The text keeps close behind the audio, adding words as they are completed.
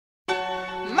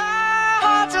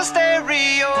a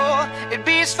stereo, it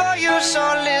beats for you, so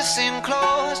listen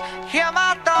close. Hear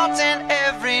my thoughts in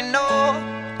every note.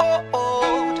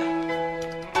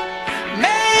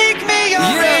 Make me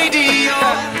your radio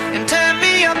and turn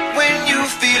me up when you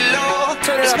feel low.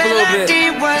 This melody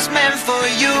was meant for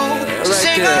you, so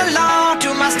sing along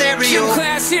to my stereo.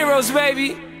 Class heroes,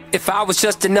 baby. If I was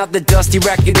just another dusty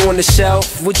record on the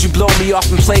shelf, would you blow me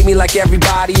off and play me like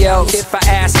everybody else? If I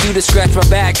asked you to scratch my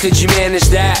back, could you manage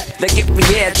that? Like if we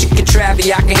had chicken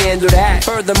travy, I can handle that.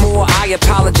 Furthermore, I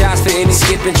apologize for any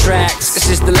skipping tracks. This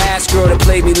is the last girl that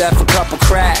played me, left a couple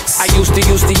cracks. I used to,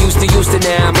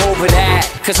 now I'm over that.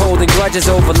 Cause holding grudges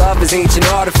over love is ancient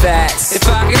artifacts. If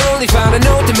I could only find a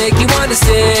note to make you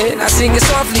understand, I sing it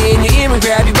softly in your ear and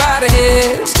grab you by the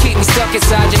hands. Keep me stuck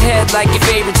inside your head like your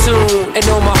favorite tune, and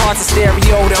know my heart's a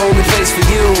stereo, the only place for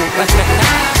you.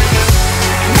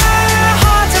 My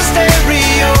heart's a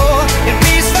stereo, it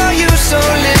beats for you, so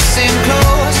listen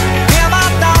close. Hear my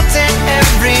thoughts in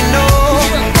every note.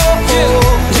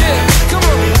 Come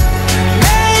on.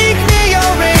 Make me your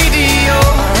radio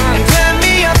and turn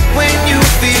me up when you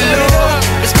feel low.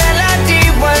 This melody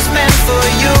was meant for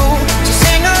you, so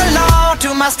sing along to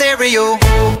my stereo.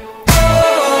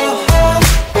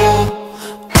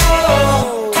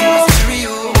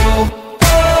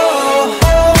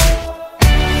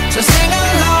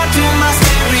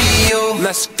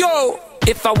 Let's go!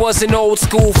 If I was an old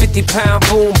school 50-pound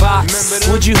boombox,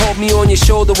 would you hold me on your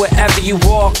shoulder wherever you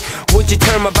walk? Would you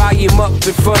turn my volume up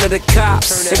in front of the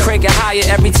cops and crank it higher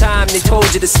every time they told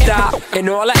you to stop? And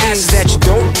all I ask is that you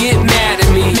don't get mad at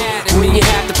me when you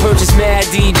have to purchase Mad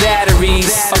D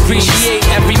batteries. Appreciate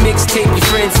every mixtape your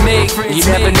friends make. You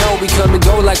never know, we come and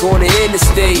go like on the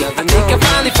interstate. I think I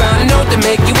finally found a note to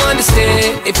make you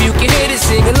understand. If you can hit it,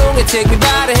 sing along and take me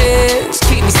by the hands.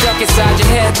 Keep me stuck inside your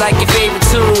head like your favorite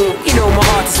tune. You know my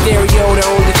heart's a stereo, the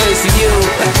only place for you.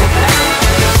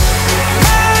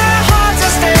 My heart's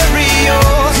a stereo,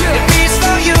 it beats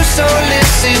for you, so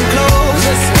listen close.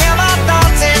 Hear my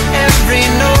thoughts in every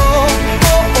note.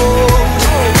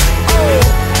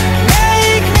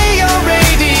 Make me your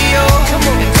radio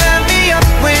and turn me up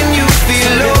when you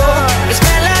feel low. This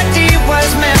melody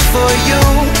was meant for you,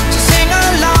 so sing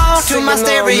along to my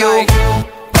stereo.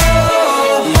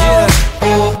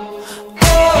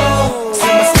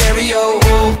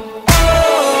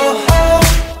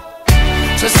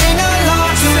 So sing along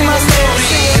to my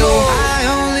stereo. I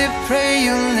only pray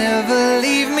you'll never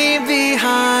leave me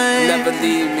behind. Never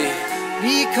leave me.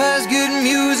 Because good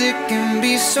music can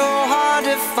be so hard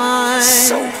to find.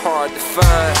 So hard to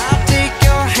find. I'll take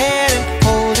your hand and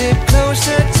hold it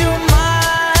closer to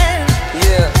mine.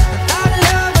 Yeah. Our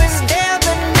love was there,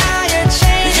 but now you're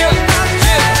changing my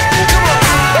mind. Come on.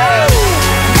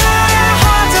 My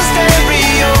heart's a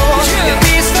stereo, it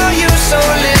beats for you, so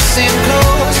listen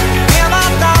close. Hear my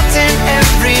thoughts in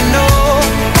every note.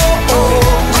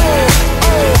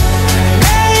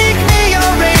 Make me your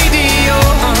radio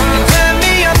and turn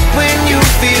me up when you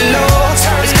feel low.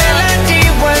 This melody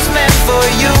was meant for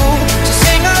you, so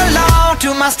sing along to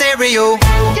my stereo.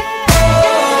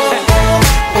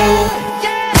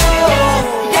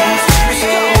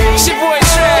 It's your boy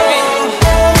Travie,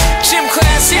 Gym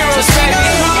Class Heroes, Sing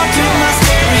along to my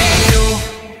stereo.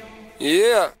 baby.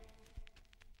 Yeah.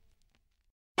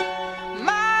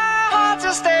 My heart's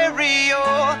a stereo,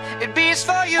 it beats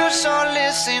for you, so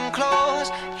listen close.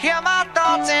 Hear my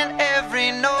thoughts in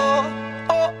every note.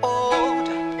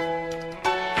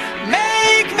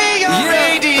 Make me your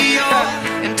radio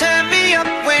and turn me up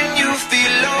when you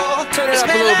feel low. Turn it This up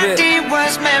a little bit. melody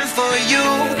was meant for you,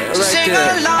 so right sing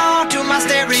there. along to my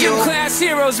stereo. Gym Class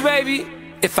Heroes, baby.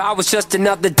 If I was just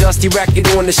another dusty record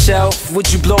on the shelf, would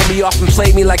you blow me off and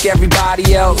play me like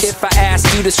everybody else? If I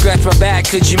asked you to scratch my back,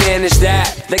 could you manage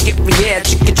that? Like if we had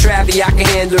chicken travy, I can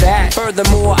handle that.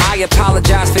 Furthermore, I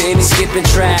apologize for any skipping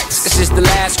tracks. This is the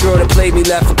last girl that played me,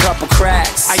 left a couple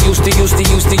cracks. I used to,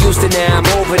 now I'm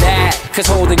over that. Cause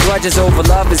holding grudges over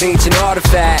love is ancient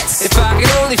artifacts. If I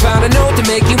could only find a note to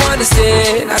make you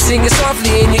understand, I sing it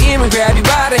softly in your ear and grab you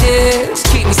by the hands.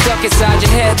 Keep me stuck inside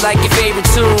your head like your favorite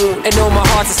tune, and know my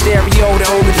heart's a stereo, the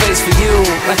only place for you.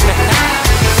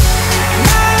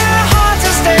 My heart's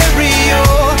a stereo,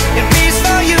 it beats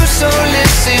for you, so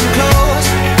listen close.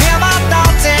 Hear my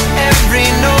thoughts in every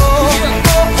note.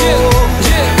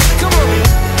 Come on.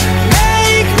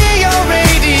 Make me your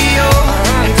radio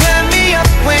and turn me up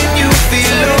when you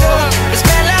feel low. This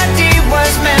melody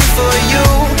was meant for you,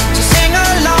 so sing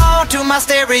along to my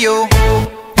stereo.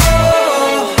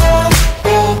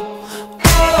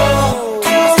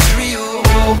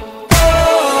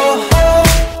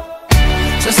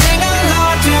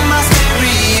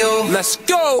 Let's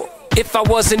go! if I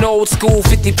was an old school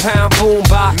 50-pound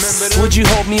boombox? Would you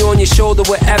hold me on your shoulder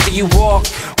wherever you walk?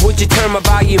 Would you turn my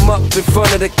volume up in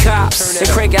front of the cops and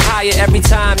crank it higher every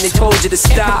time they told you to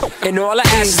stop? And all I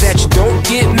ask is that you don't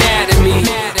get mad at me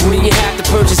when you have to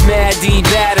purchase Mad D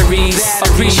batteries.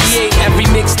 Appreciate every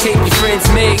mixtape your friends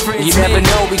make. You never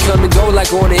know, we come and go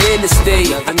like on the interstate.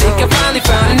 I think I finally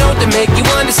found a note to make you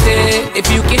understand. If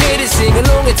you can hit it, sing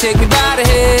along and take me by the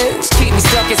hands. Keep me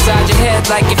stuck inside your head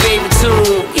like your favorite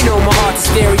tune. You know my heart's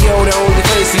a stereo, the only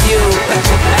place for you.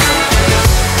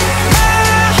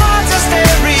 My heart's a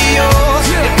stereo,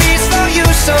 it beats for you,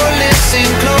 so listen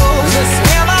close.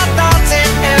 Hear my thoughts in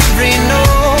every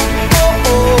note.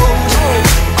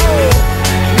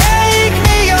 Make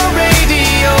me your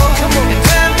radio, and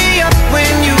turn me up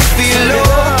when you feel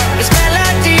low. This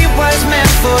melody was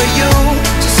meant for you,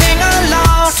 so sing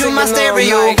along to my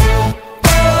stereo.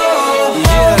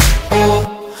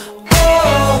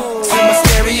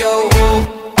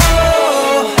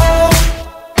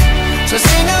 So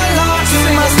sing along to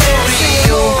my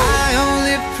stereo. I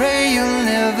only pray you'll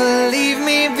never leave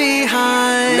me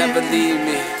behind. Never leave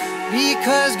me.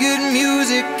 Because good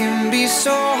music can be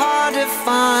so hard to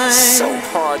find. So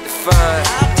hard to find.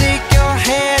 I'll take your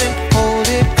hand and hold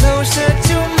it closer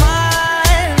to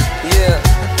mine. Yeah.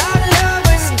 Our love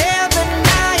was there, but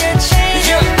now you're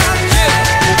changing my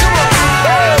mind. Come on.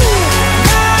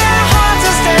 My heart's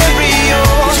a stereo,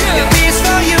 it beats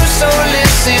for you, so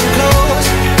listen close.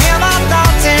 Hear my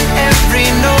thoughts in every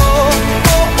note.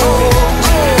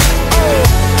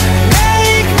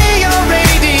 Make me your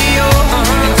radio,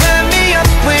 and turn me up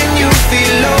when you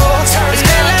feel low. This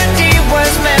melody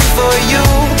was meant for you,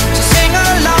 so sing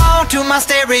along to my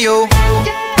stereo.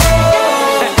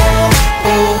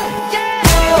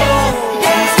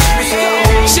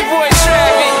 It's your boy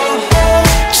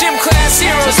Travis, Gym Class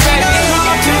Heroes, Sing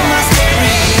along to my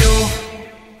stereo. baby.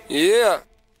 Yeah.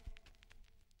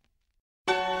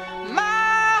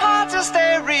 My heart's a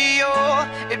stereo,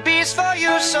 it beats for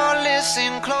you, so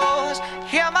listen close.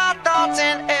 Hear my thoughts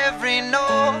in every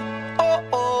note.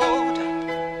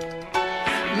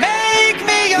 Make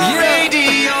me your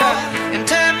radio, and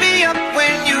turn me up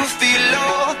when you feel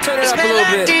low. Turn it This up a little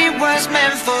bit. melody was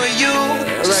meant for you,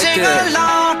 so right sing there.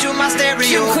 along to my Gym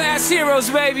stereo. Class Heroes,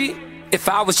 baby. If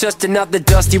I was just another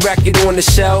dusty record on the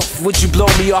shelf, would you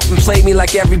blow me off and play me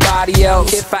like everybody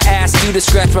else? If I asked you to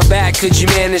scratch my back, could you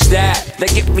manage that?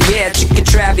 Like if we had chicken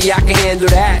Travie, I can handle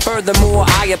that. Furthermore,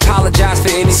 I apologize for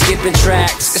any skipping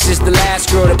tracks. This is the last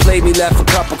girl that played me, left a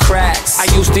couple cracks. I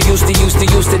used to,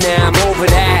 now I'm over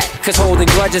that. Cause holding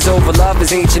grudges over love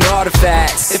is ancient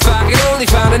artifacts. If I could only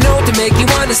find a note to make you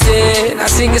understand, I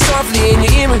sing it softly in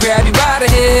your ear and grab you by the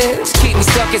hands. Keep me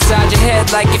stuck inside your head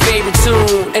like your favorite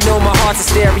tune, and know my heart's a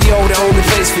stereo, the only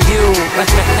place for you.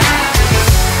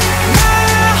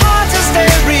 My heart's a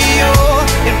stereo,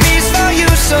 it beats for you,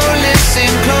 so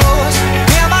listen close.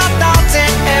 Hear my thoughts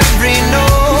in every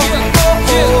note.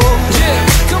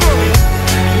 Come on.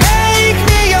 Make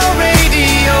me your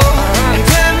radio, and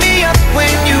turn me up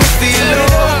when you feel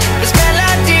low. This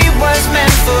melody was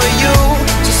meant for you,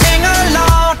 so sing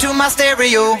along to my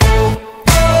stereo.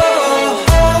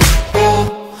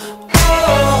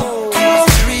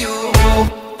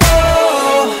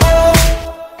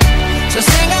 So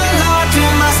sing along to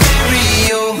my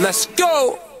stereo. Let's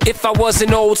go! If I was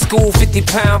an old school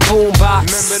 50-pound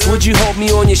boombox, would you hold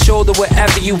me on your shoulder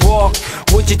wherever you walk?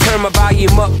 Would you turn my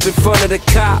volume up in front of the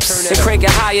cops and crank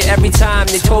it higher every time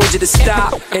they told you to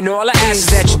stop? And all I ask is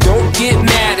that you don't get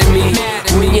mad at me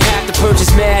when you have to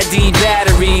purchase Mad D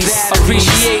batteries.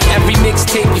 Appreciate every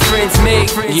mixtape your friends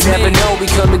make. You never know, we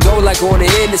come and go like on the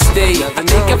interstate. I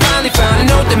think I finally found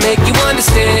a note to make you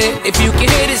understand. If you can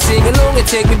hit it, sing along and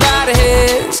take me by the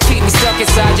hands. Keep me stuck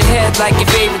inside your head like your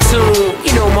favorite tune.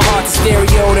 You know my heart's a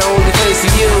stereo, the only place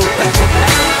for you.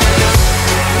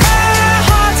 My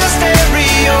heart's a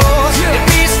stereo, it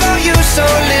beats for you, so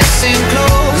listen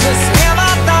close. Hear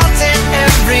my thoughts in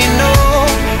every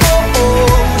note.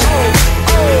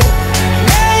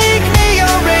 Make me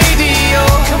your radio,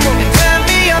 and turn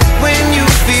me up when you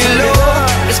feel low.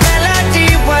 This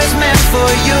melody was meant for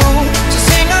you, so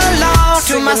sing along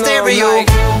to my stereo.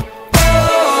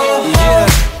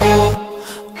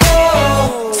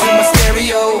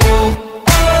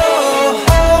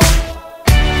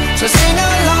 So sing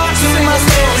along to my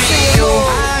stereo.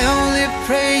 I only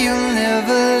pray you'll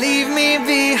never leave me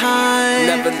behind.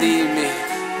 Never leave me.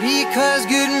 Because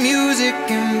good music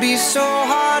can be so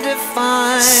hard to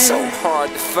find. So hard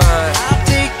to find. I'll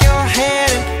take your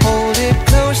hand and hold it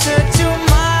closer to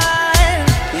mine.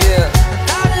 Yeah.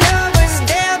 Our love was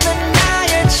there, but now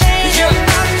you're changing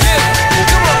my mind.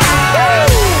 Come on.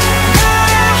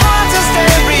 My heart's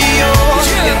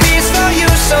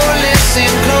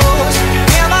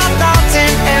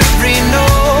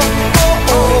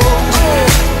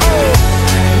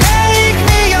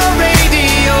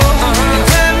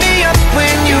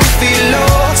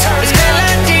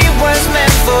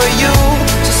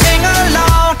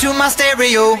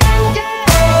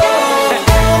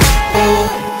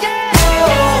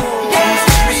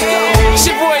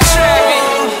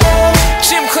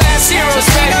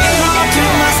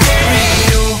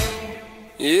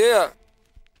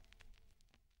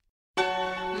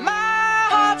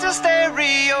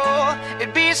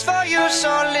beats for you, so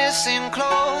listen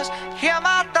close. Hear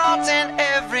my thoughts in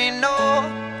every note.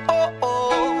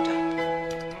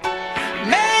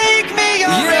 Make me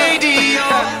your radio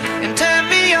and turn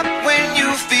me up when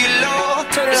you feel low.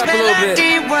 This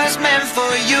melody was meant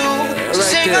for you, so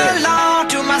sing along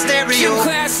to my stereo.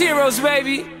 Class heroes,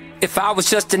 baby. If I was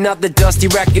just another dusty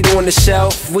record on the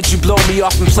shelf, would you blow me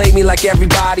off and play me like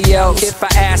everybody else? If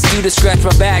I asked you to scratch my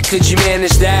back, could you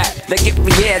manage that? Like if we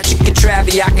had chicken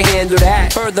travy, I can handle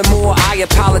that. Furthermore, I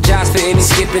apologize for any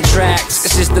skipping tracks.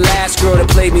 This is the last girl that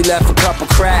played me, left a couple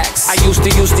cracks. I used to,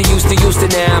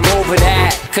 now I'm over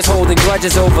that. Cause holding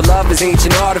grudges over love is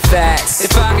ancient artifacts.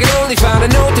 If I could only find a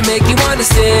note to make you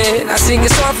understand, I sing it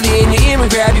softly in your ear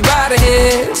and grab you by the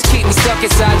hands. Keep me stuck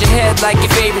inside your head like your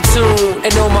favorite tune,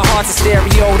 and know my heart's a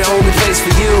stereo, the only place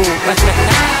for you. My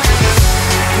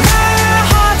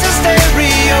heart's a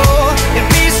stereo, it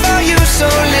beats for you,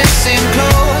 so listen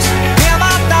close. Hear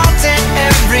my thoughts in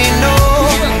every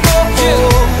note.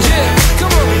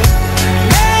 Come on.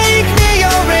 Make me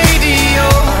your radio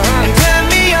and turn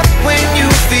me up when you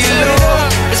feel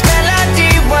low. This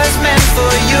melody was meant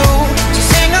for you, so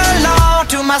sing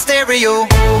along to my stereo.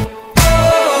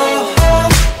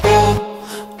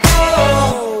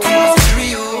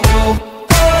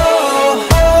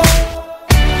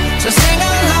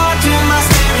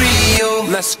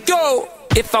 Let's go!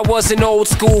 If I was an old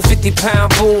school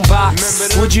 50-pound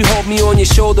boombox, would you hold me on your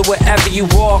shoulder wherever you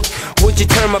walk? Would you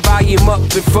turn my volume up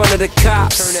in front of the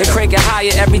cops and crank it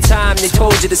higher every time they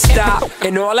told you to stop?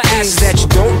 And all I ask is that you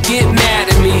don't get mad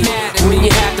at me when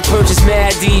you have to purchase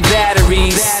Mad D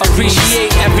batteries.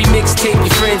 Appreciate every mixtape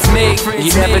your friends make.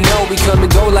 You never know, we come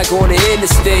and go like on the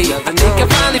interstate. I think I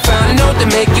finally found a note to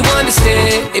make you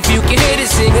understand. If you can hit it,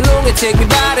 sing along and take me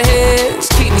by the hands.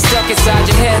 Keep me stuck inside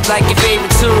your head like your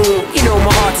favorite tune. You know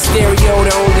my heart's a stereo,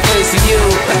 the only place for you.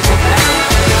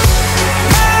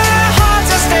 My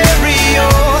heart's a stereo,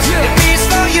 it beats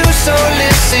for you, so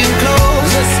listen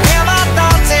close. Hear my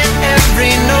thoughts in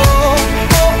every note.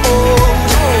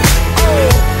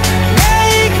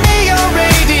 Make me your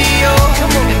radio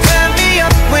and turn me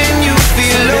up when you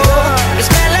feel low. This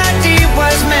melody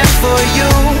was meant for you,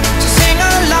 so sing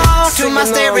along to my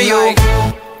stereo.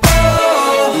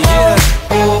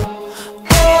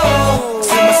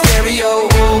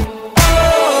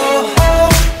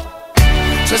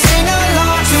 So sing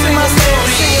along to my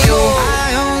stereo.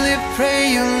 I only pray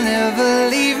you'll never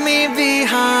leave me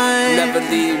behind. Never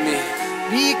leave me.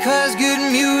 Because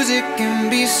good music can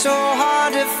be so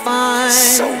hard to find.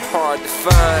 So hard to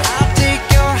find. I'll take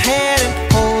your hand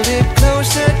and hold it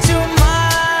closer to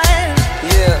mine.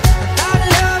 Yeah. Our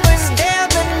love was dead,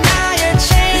 but now you're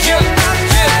changing my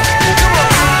mind.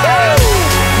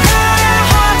 My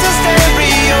heart's a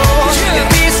stereo, it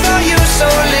beats for you, so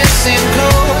listen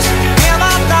close. Hear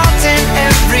my thoughts in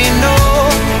every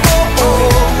note.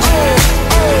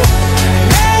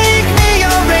 Make me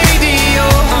your radio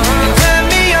and turn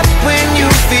me up when you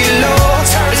feel low.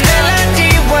 This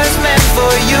melody was meant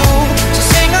for you, so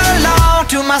sing along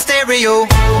to my stereo.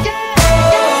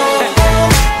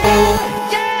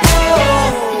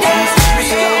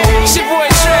 It's your boy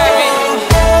Travi,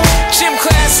 Gym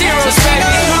Class Heroes, baby.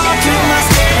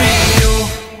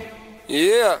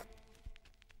 Yeah.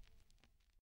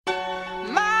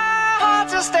 My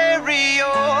heart's a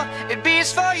stereo, it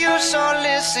beats for you, so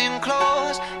listen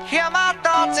close. Hear my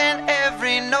thoughts in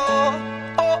every note.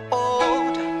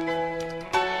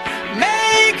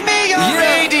 Make me your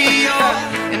radio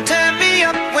and turn me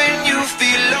up when you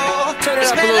feel low.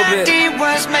 This melody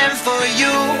was meant for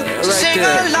you, so sing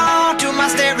along to my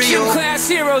stereo. Gym Class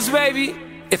Heroes, baby.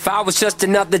 If I was just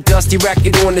another dusty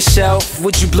record on the shelf,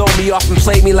 would you blow me off and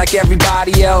play me like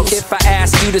everybody else? If I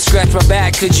asked you to scratch my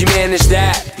back, could you manage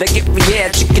that? Like if we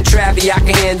had chicken travy, I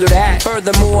can handle that.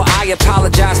 Furthermore, I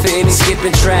apologize for any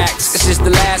skipping tracks. This is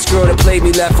the last girl that played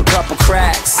me, left a couple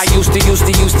cracks. I used to,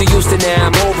 now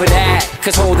I'm over that.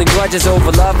 Cause holding grudges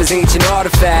over love is ancient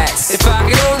artifacts. If I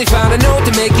could only find a note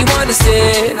to make you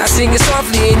understand, I sing it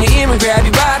softly in your ear and grab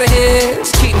you by the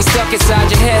hands. Keep me stuck inside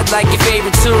your head like your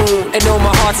favorite tune, and know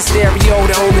my heart's a stereo,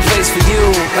 the only place for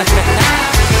you. My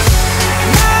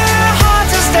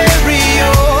heart's a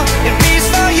stereo, it beats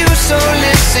for you, so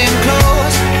listen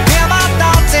close. Hear my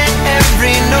thoughts in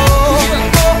every note.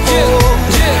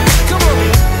 Come on.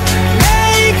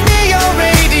 Make me your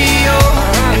radio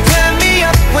and turn me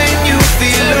up when you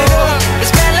feel low.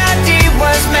 This melody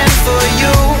was meant for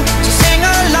you, so sing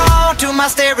along to my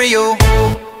stereo.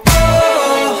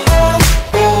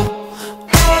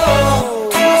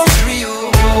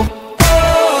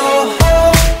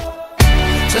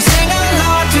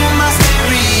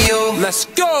 Let's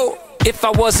go! if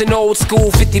I was an old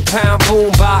school 50-pound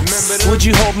boombox? Would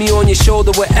you hold me on your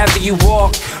shoulder wherever you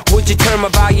walk? Would you turn my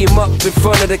volume up in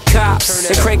front of the cops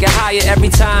and crank it higher every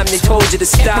time they told you to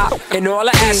stop? And all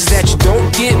I ask is that you don't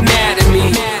get mad at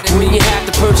me when you have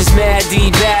to purchase Mad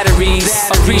D batteries.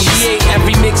 Appreciate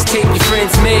every mixtape your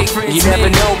friends make. You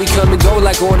never know, we come and go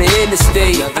like on the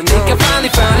interstate. I think I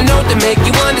finally found a note to make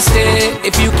you understand.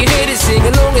 If you can hit it, sing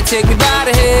along and take me by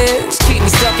the hands. Keep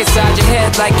me stuck inside your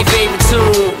head like your favorite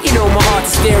tune. You know my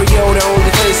heart's a stereo, the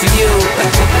only place for you.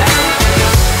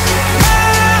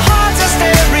 My heart's a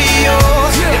stereo,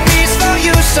 it beats for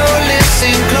you, so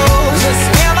listen close.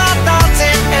 Hear my thoughts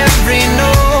in every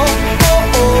note.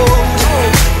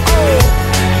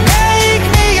 Make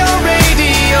me your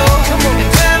radio, and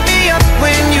turn me up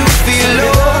when you feel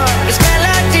low. This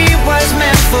melody was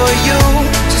meant for you,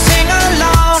 so sing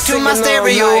along to my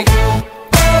stereo.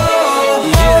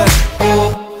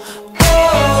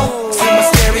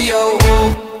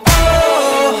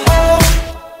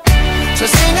 So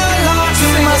sing along to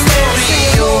my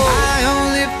stereo. I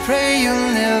only pray you'll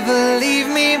never leave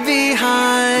me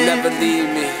behind. Never leave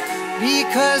me.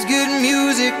 Because good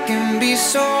music can be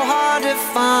so hard to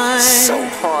find. So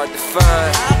hard to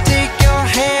find. I'll take your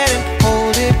hand and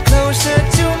hold it closer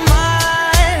to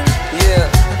mine. Yeah.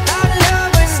 Our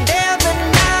love was there, but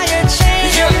now you're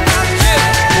changing my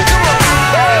mind. Come on.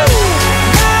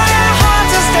 My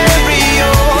heart's a stereo,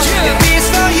 it beats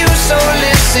for you, so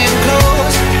listen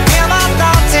close. Hear my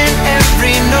thoughts in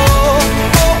every note.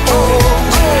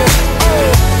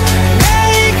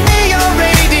 Make me your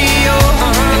radio,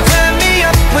 and turn me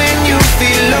up when you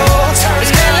feel low.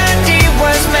 This melody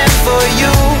was meant for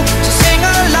you, so sing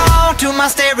along to my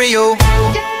stereo.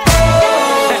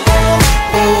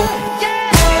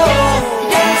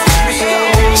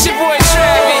 It's your boy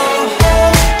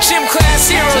Travis, Gym Class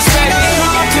Heroes, Sing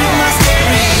along to my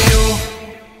stereo. baby.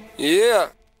 Yeah.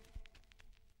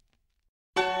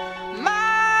 My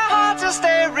heart's a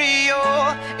stereo,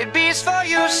 it beats for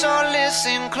you, so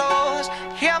listen close.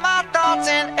 Hear my thoughts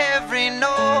in every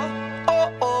note.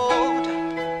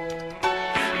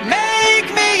 Make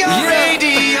me your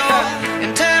radio,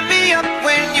 and turn me up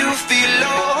when you feel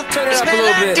low. Turn it This up a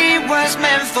little bit. melody was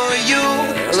meant for you,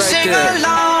 so right sing there.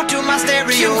 along to my Gym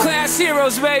stereo. Class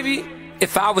Heroes, baby.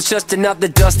 If I was just another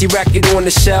dusty record on the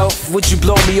shelf, would you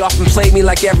blow me off and play me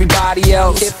like everybody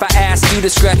else? If I asked you to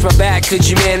scratch my back, could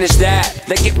you manage that?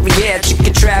 Like if we had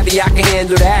chicken Travie, I can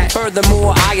handle that.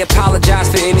 Furthermore, I apologize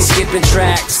for any skipping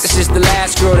tracks. This is the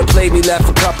last girl that played me, left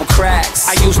a couple cracks.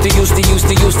 I used to,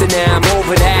 now I'm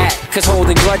over that. Cause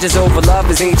holding grudges over love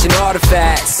is ancient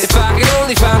artifacts. If I could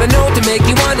only find a note to make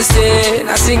you understand,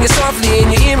 I sing it softly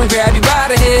in your ear and grab you by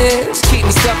the hands. Keep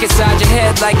me stuck inside your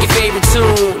head like your favorite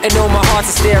tune, and know my heart's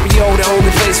a stereo, the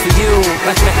only place for you.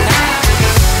 My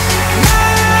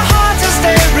heart's a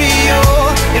stereo,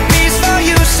 it beats for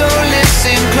you, so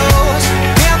listen close.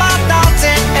 Hear my thoughts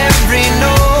in every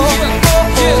note.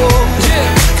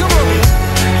 Come on.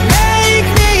 Make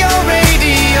me your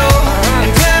radio,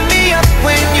 and turn me up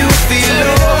when you feel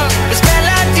low. This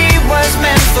melody was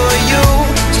meant for you,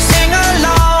 so sing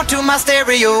along to my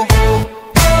stereo.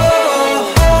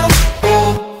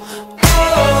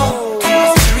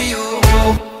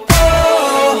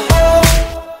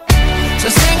 So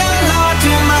sing along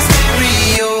to my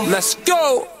stereo. Let's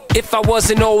go! If I was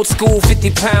an old school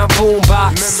 50-pound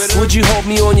boombox, would you hold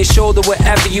me on your shoulder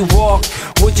wherever you walk?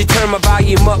 Would you turn my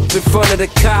volume up in front of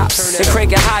the cops and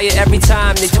crank it higher every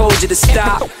time they told you to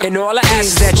stop? And all I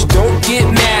ask is that you don't get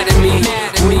mad at me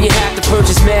when you have to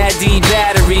purchase Mad D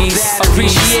batteries.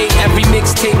 Appreciate every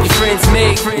mixtape your friends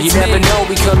make. You never know,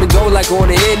 we come and go like on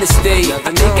the interstate.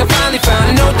 I think I finally found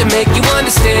a note to make you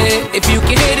understand. If you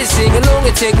can hit it, sing along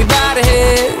and take me by the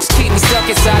hands. Keep me stuck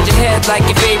inside your head like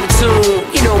your favorite tune.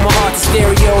 You know my heart's a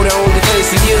stereo, the only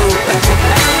place for you.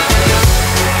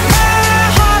 My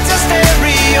heart's a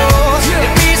stereo,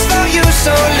 it beats for you, so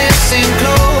listen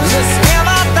close. Hear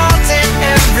my thoughts in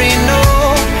every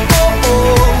note.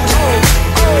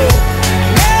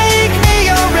 Make me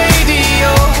your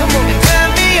radio, and turn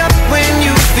me up when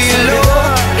you feel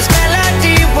low. This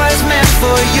melody was meant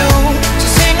for you, so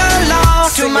sing along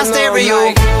to my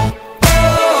stereo.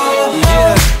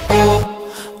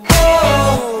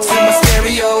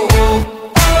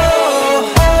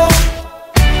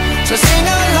 So sing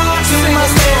along to my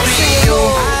stereo.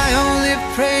 I only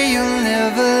pray you'll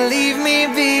never leave me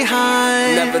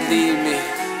behind. Never leave me.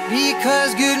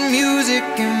 Because good music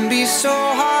can be so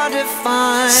hard to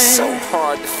find. So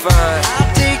hard to find.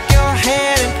 I'll take your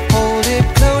hand and hold it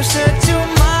closer to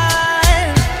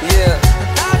mine. Yeah.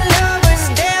 Our love was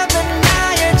there, but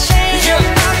now you're changing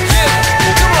my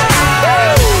mind. Come on.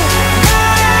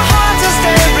 My heart's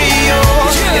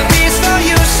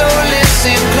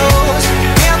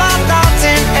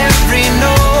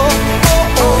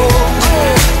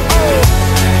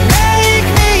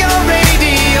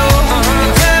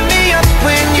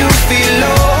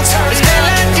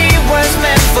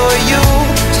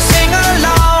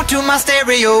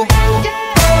stereo.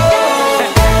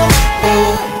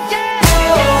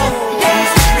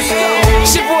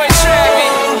 It's your boy Travi,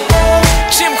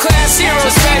 Gym Class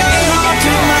Heroes, baby.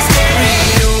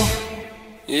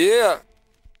 Yeah.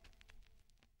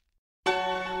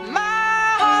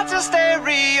 My heart's a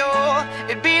stereo,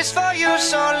 it beats for you,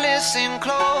 so listen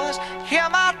close. Hear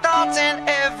my thoughts in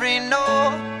every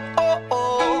note.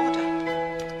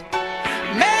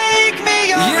 Make me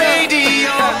your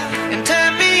radio and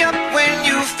turn me up when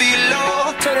you feel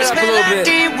low. Turn it This up a little bit.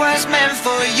 melody was meant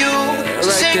for you, so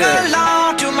right sing there.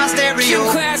 along to my stereo.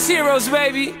 Gym Class Heroes,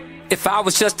 baby. If I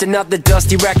was just another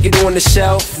dusty record on the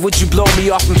shelf, would you blow me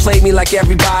off and play me like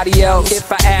everybody else? If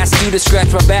I asked you to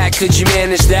scratch my back, could you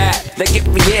manage that? Like if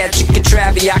we had chicken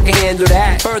Travi, I can handle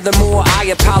that. Furthermore,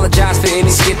 I apologize for any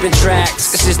skipping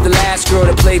tracks. This is the last girl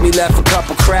that played me, left a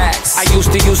couple cracks. I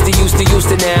used to,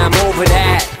 now I'm over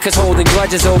that. Cause holding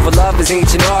grudges over love is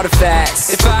ancient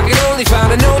artifacts. If I could only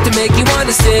find a note to make you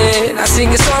understand, I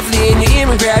sing it softly in your ear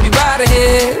and grab you by the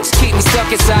hands. Keep me stuck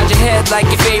inside your head like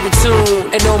your favorite tune,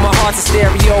 and know my heart's a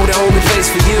stereo, the only place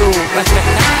for you.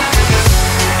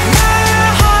 My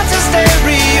heart's a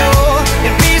stereo,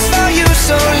 it beats for you,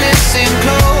 so listen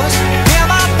close. Hear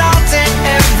my thoughts in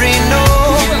every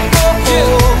note.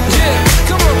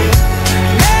 Come on.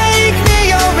 Make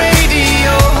me your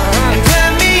radio and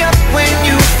turn me up when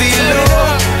you feel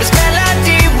low. This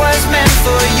melody was meant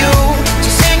for you, so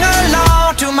sing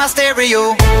along to my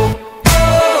stereo.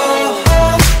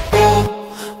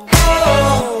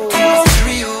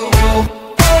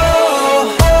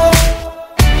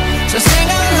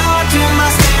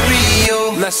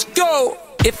 Let's go!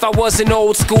 If I was an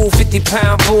old school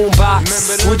 50-pound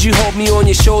boombox, would you hold me on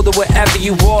your shoulder wherever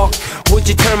you walk? Would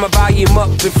you turn my volume up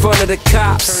in front of the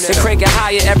cops and crank it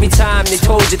higher every time they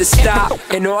told you to stop?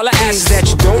 And all I ask is that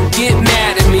you don't get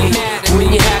mad at me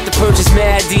when you have to purchase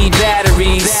Mad D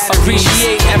batteries.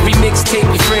 Appreciate every mixtape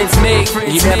your friends make.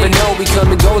 You never know, we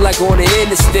come and go like on the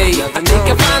interstate. I think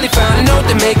I finally found a note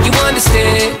to make you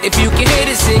understand. If you can hit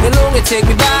it, sing along and take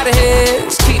me by the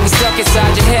hands. Keep me stuck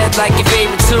inside your head like your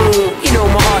favorite tune. You know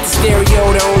my heart's a stereo,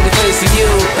 the only place for you.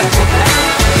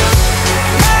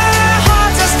 My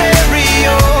heart's a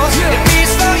stereo, it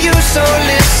beats for you, so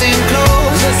listen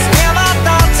close. Hear my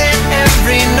thoughts in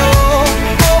every note.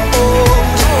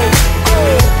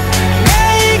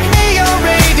 Make me your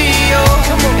radio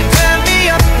and turn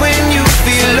me up when you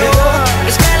feel low.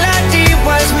 This melody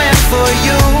was meant for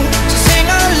you, so sing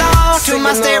along to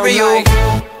my stereo.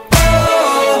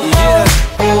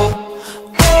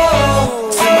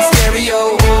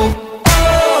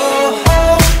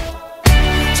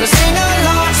 So sing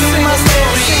along to my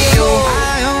stereo.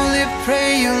 I only pray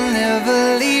you'll never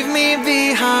leave me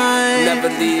behind. Never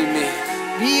leave me.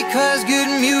 Because good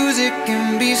music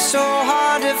can be so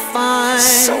hard to find.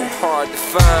 So hard to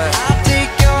find. I'll take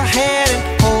your hand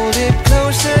and hold it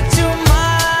closer to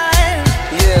mine.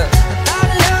 Yeah. Our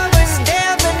love was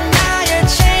there, but now you're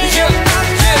changing my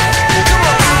mind. Come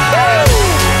on.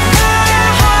 My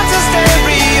heart's a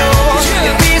stereo,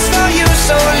 it beats for you,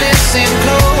 so listen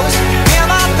close. Hear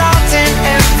my thoughts in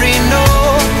every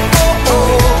note.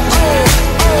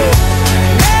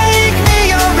 Make me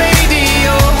your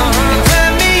radio and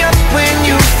turn me up when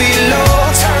you feel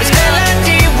low. This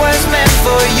melody was meant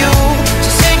for you, so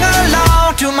sing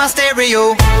along to my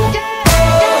stereo.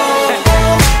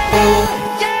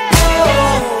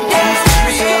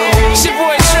 It's your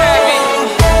boy Travi,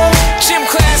 Gym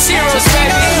Class Heroes,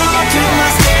 baby.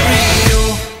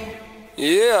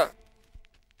 Yeah.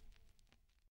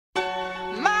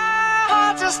 My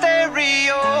heart's a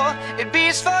stereo, it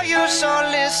beats for you, so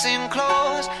listen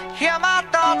close. Hear my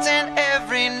thoughts in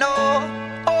every note.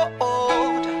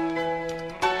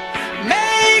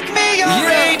 Make me your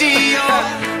radio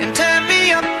and turn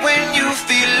me up when you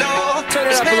feel low. Turn it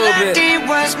This up a little bit. melody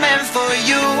was meant for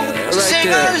you, so right sing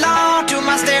there. along to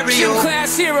my stereo. Gym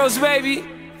Class Heroes, baby.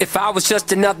 If I was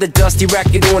just another dusty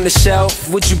record on the shelf,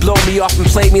 would you blow me off and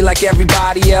play me like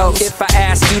everybody else? If I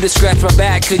asked you to scratch my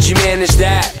back, could you manage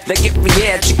that? Like if we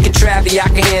had chicken Travi, I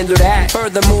can handle that.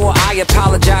 Furthermore, I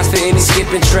apologize for any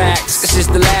skipping tracks. This is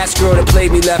the last girl that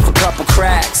played me, left a couple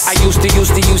cracks. I used to,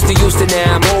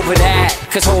 now I'm over that.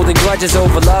 Cause holding grudges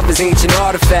over love is ancient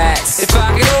artifacts. If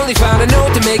I could only find a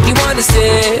note to make you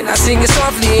understand, I sing it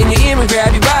softly in your ear and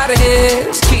grab you by the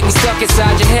hands. Keep me stuck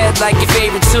inside your head like your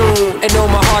favorite tune, and know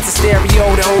my heart's a stereo,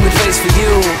 the only place for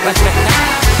you.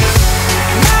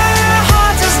 My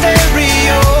heart's a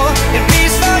stereo, it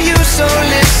beats for you, so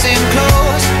listen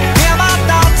close. Hear my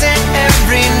thoughts in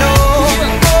every note.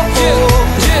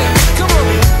 Come on.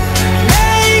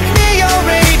 Make me your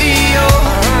radio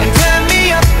and turn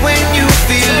me up when you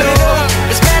feel low.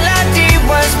 This melody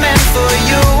was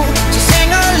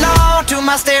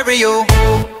stereo.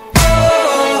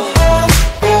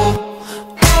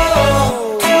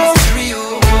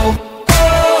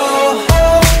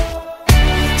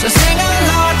 So sing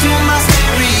along to my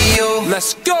stereo.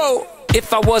 Let's go!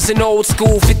 If I was an old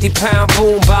school 50-pound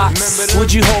boombox,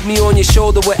 would you hold me on your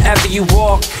shoulder wherever you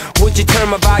walk? Would you turn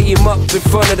my volume up in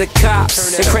front of the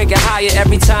cops and crank it higher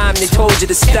every time they told you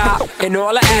to stop? And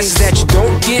all I ask is that you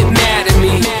don't get mad at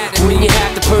me when you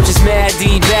have to purchase Mad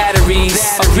D batteries.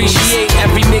 Appreciate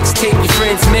every mixtape your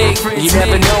friends make. You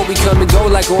never know, we come and go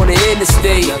like on the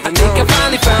interstate. I think I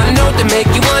finally found a note to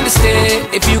make you understand.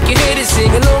 If you can hit it,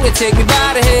 sing along and take me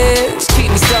by the hands.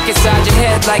 Keep me stuck inside your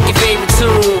head like your favorite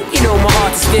tune. You know my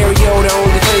heart's a stereo, the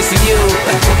only place for you.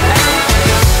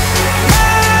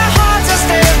 My heart's a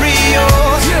stereo.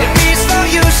 It beats for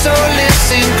you, so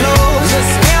listen close.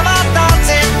 Hear my thoughts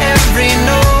in every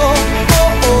note.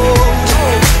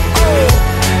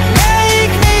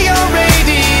 Make me your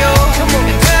radio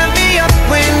and turn me up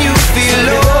when you feel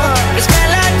low. This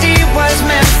melody was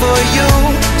meant for you,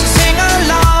 so sing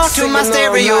along to my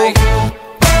stereo.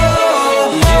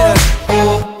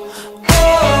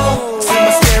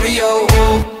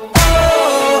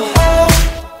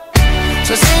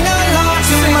 So sing along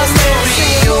to my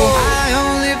stereo. I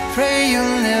only pray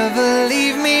you'll never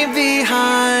leave me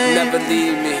behind. Never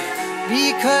leave me.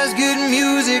 Because good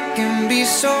music can be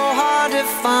so hard to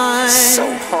find.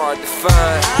 So hard to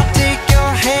find. I'll take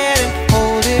your hand and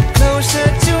hold it closer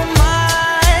to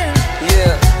mine.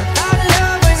 Yeah. Our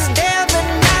love was there, but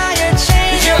now you're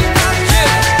changing my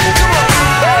mind. Come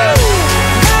on.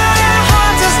 My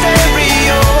heart's a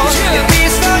stereo. It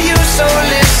beats for you, so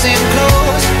listen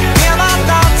close. Hear my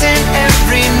thoughts in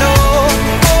every note.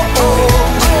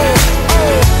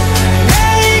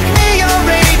 Make me your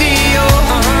radio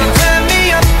and turn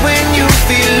me up when you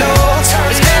feel low.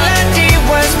 This melody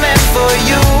was meant for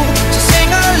you, so sing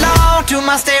along to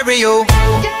my stereo.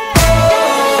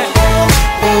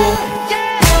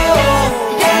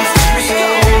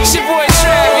 It's your boy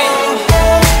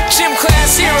Travis, Gym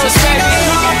Class Heroes, Sing baby.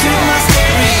 along to my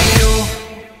stereo.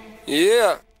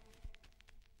 Yeah.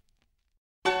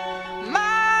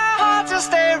 My heart's a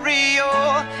stereo.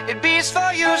 It beats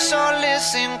for you, so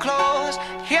listen close.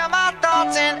 Hear my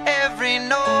thoughts in every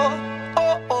note.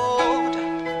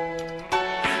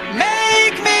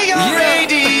 Make me your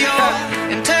radio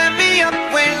and turn me up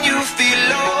when you feel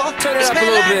low. Turn it This up a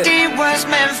little bit. melody was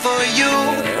meant for you,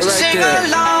 so right sing there.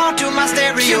 along to my Gym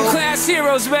stereo. Class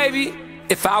Heroes, baby.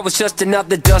 If I was just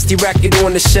another dusty record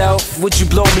on the shelf, would you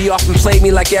blow me off and play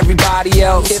me like everybody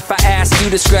else? If I asked you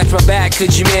to scratch my back,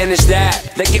 could you manage that?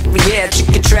 Like if we had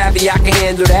chicken Travie, I can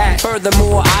handle that.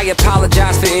 Furthermore, I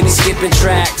apologize for any skipping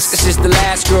tracks. This is the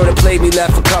last girl that played me,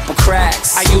 left a couple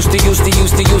cracks. I used to,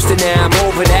 now I'm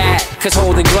over that. Cause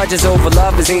holding grudges over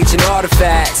love is ancient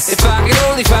artifacts. If I could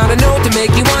only find a note to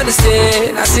make you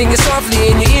understand, I sing it softly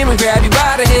in your ear and grab you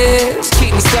by the hands.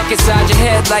 Keep me stuck inside your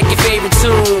head like your favorite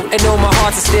tune. And know my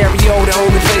heart's a stereo, the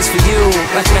only place for you.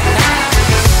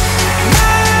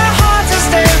 My heart's a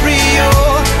stereo.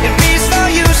 It beats for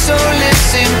you, so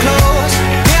listen close.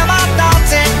 Hear my thoughts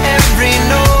in every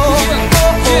note.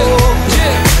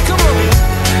 Come on.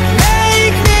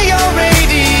 Make me your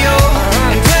radio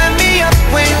and turn me up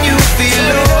when you feel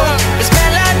low. This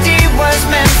melody was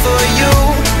meant for you,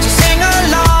 so sing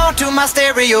along to my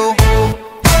stereo.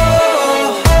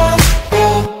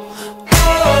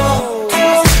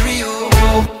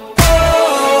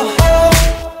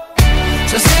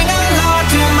 So sing along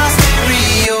to my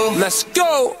stereo. Let's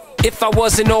go! If I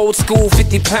was an old school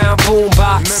 50-pound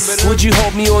boombox, would you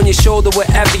hold me on your shoulder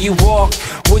wherever you walk?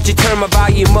 Would you turn my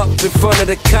volume up in front of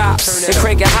the cops and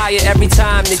crank it higher every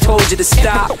time they told you to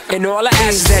stop? And all I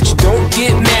ask is that you don't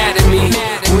get mad at me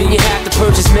when you have to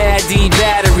purchase Mad D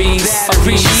batteries.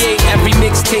 Appreciate every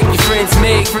mixtape your friends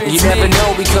make. You never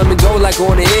know, we come and go like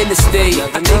on the interstate.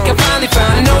 I think I finally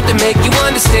found a note to make you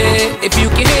understand. If you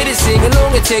can hit it, sing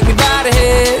along and take me by the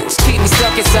hands. Keep me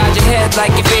stuck inside your head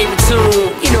like your favorite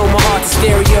tune. You know my heart's a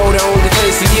stereo, the only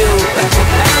place for you.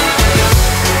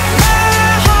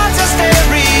 My heart's a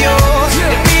stereo.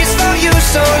 It beats for you,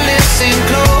 so listen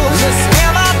close.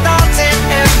 Hear my thoughts in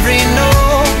every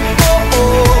note.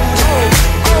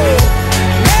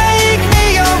 Make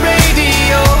me your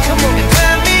radio and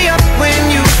turn me up when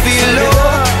you feel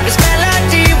low. This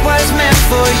melody was meant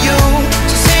for you,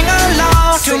 so sing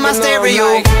along to my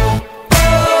stereo.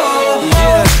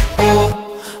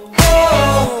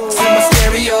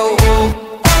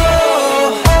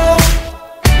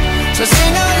 So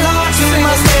sing along to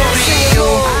my stereo.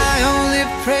 I only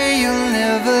pray you'll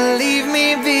never leave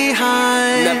me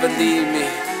behind. Never leave me.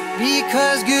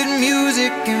 Because good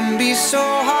music can be so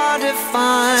hard hard to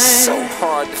find. So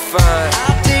hard to find.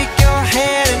 I'll take your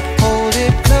hand and hold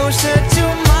it closer to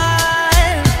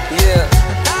mine. Yeah.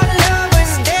 Our love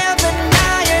was there, but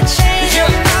now you're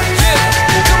changing my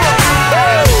mind. Come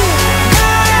on.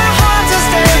 My heart's a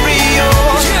stereo.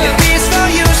 It beats for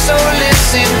you, so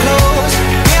listen close.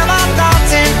 Hear my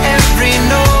thoughts in every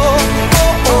note.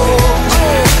 Oh, oh,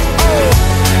 oh, oh.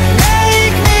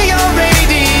 Make me your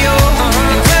radio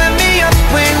and turn me up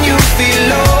when you feel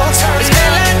low. This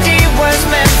melody was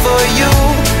meant for you,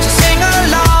 so sing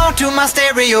along to my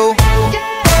stereo.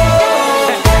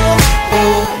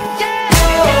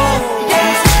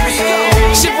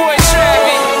 It's your boy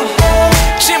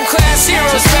Travis. Gym class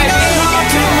heroes, baby.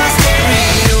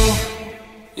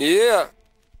 Yeah.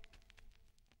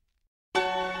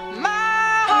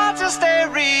 My heart's a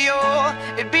stereo.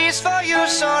 It beats for you,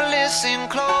 so listen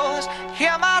close.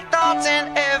 Hear my thoughts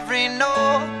in every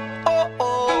note. Oh,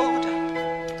 oh.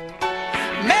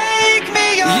 Make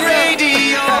me your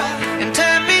radio and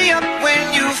turn me up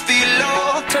when you feel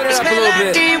low. Turn it This up a little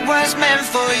bit. melody was meant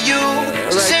for you,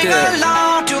 so right sing there.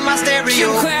 along to my Gym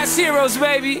stereo. class heroes,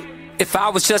 baby. If I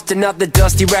was just another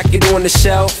dusty record on the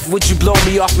shelf, would you blow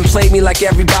me off and play me like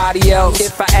everybody else?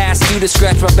 If I asked you to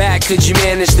scratch my back, could you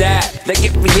manage that? Like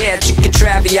if we had chicken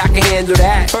Travie, I can handle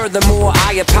that. Furthermore,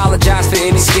 I apologize for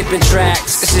any skipping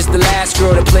tracks. This is the last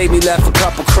girl that played me, left a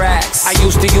couple cracks. I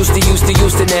used to,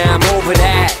 now I'm over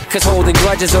that. Cause holding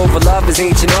grudges over love is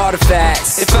ancient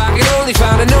artifacts. If I could only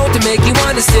find a note to make you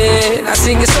understand, I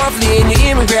sing it softly in your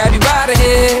ear and grab you by the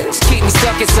hands. Keep me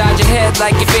stuck inside your head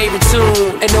like your favorite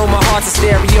tune, and know my heart's a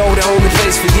stereo, the only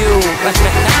place for you.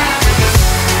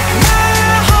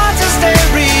 My heart's a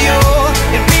stereo.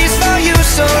 It beats for you,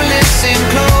 so listen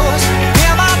close.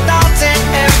 Hear my thoughts in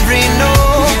every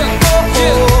note. Oh,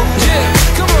 oh.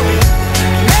 Come on.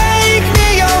 Make me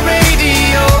your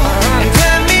radio and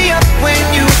turn me up when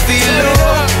you feel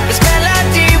low. This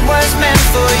melody was meant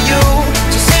for you,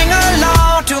 so sing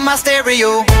along to my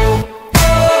stereo.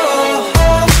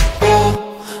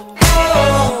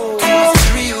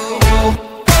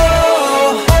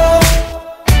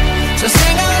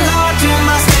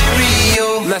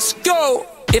 Let's go!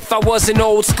 If I was an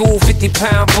old school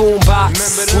 50-pound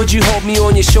boombox, would you hold me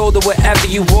on your shoulder wherever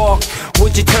you walk?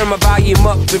 Would you turn my volume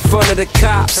up in front of the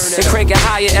cops and crank it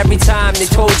higher every time they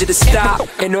told you to stop?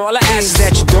 And all I ask is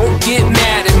that you don't get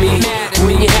mad at me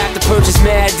when you have to purchase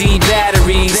Mad D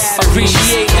batteries.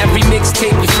 Appreciate every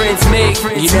mixtape your friends make.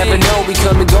 You never know, we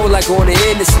come and go like on the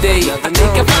interstate. I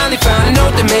think I finally found a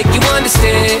note to make you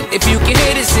understand. If you can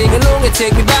hit it, sing along and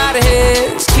take me by the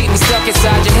hands. Keep me stuck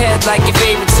inside your head like your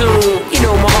favorite tune. You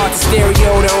know my heart's a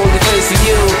stereo, the only place for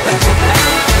you.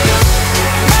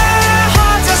 My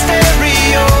heart's a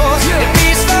stereo. It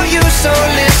beats for you, so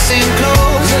listen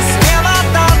close. Hear my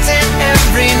thoughts in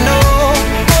every note.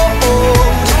 Oh, oh.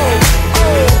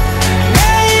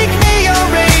 Make me your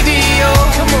radio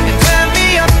and turn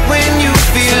me up when you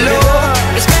feel low.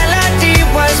 This melody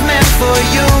was meant for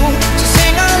you, so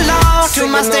sing along to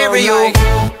my stereo.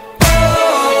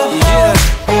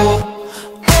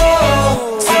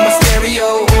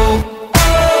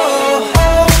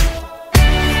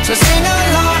 So sing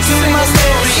along to my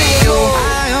stereo.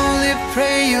 I only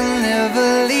pray you'll never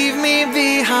leave me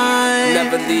behind.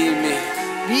 Never leave me.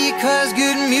 Because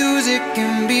good music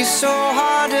can be so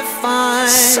hard to find.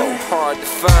 So hard to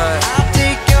find. I'll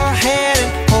take your hand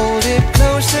and hold it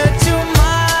closer to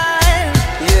mine.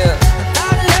 Yeah.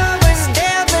 Our love was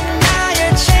there, but now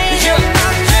you're changing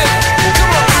my mind.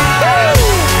 Come on.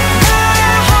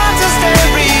 My heart's a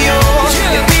stereo.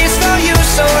 It beats for you,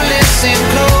 so listen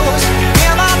close.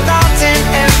 Hear my thoughts in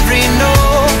every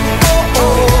note. Oh,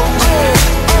 oh.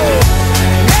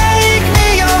 Make me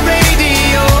your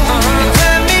radio and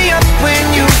turn me up when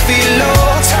you feel low.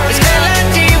 This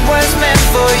melody was meant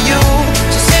for you,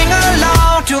 so sing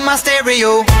along to my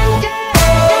stereo.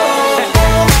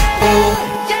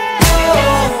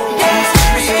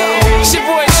 It's your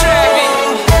boy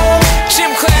Travis.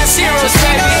 Gym class heroes,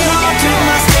 baby.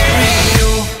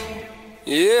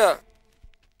 Yeah.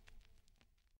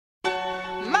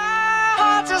 My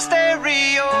heart's a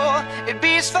stereo. It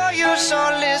beats for you, so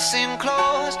listen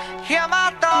close. Hear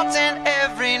my thoughts in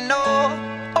every note.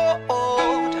 Oh,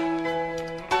 oh.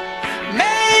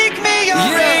 Make me your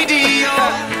radio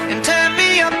and turn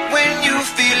me up when you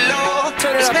feel low.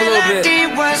 Turn it This up a little bit.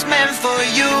 melody was meant for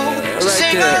you, so Right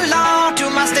sing there. along to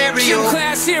my stereo. Gym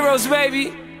class heroes,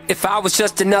 baby. If I was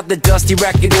just another dusty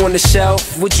record on the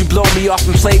shelf, would you blow me off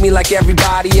and play me like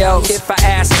everybody else? If I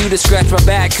asked you to scratch my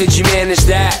back, could you manage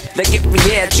that? Like if we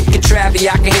had chicken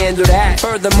Travie, I can handle that.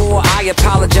 Furthermore, I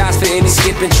apologize for any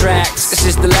skipping tracks. This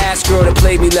is the last girl that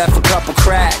played me, left a couple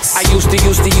cracks. I used to,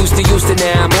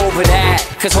 now I'm over that.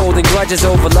 Cause holding grudges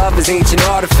over love is ancient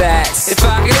artifacts. If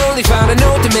I could only find a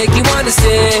note to make you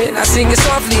understand, I sing it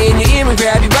softly in your ear and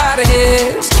grab you by the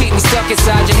hands. Keep me stuck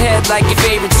inside your head like your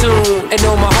favorite tune, and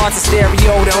know my heart's a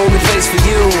stereo, the only place for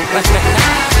you. My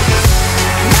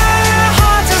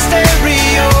heart's a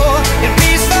stereo, it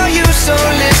beats for you, so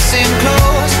listen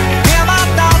close. Hear my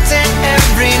thoughts in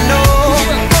every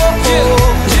note.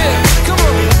 Come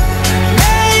on.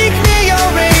 Make me your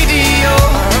radio,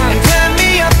 and turn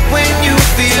me up when you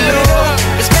feel low.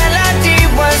 This melody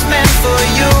was meant for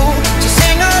you, so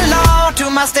sing along to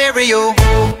my stereo.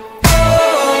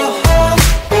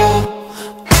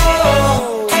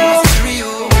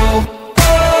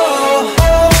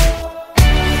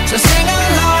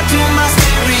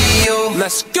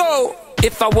 Let's go!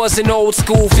 If I was an old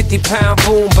school 50-pound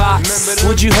boombox,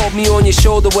 would you hold me on your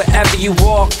shoulder wherever you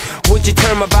walk? Would you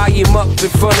turn my volume up in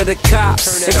front of the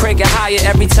cops and crank it higher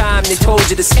every time they told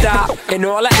you to stop? And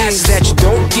all I ask is that you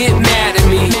don't get mad at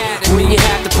me when you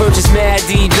have to purchase Mad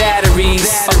D batteries.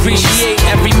 Appreciate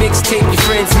every mixtape your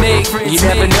friends make. You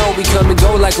never know, we come and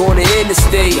go like on the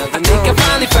interstate. I think I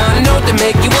finally found a note to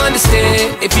make you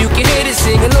understand. If you can hit it,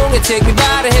 sing along and take me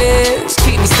by the hands.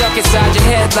 Keep me stuck inside your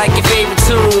head like your favorite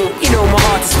tune. You know my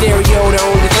heart's a stereo, the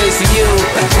only place for you.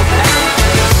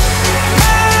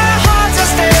 My heart's a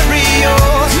stereo,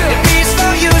 it beats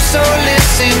for you, so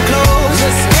listen close.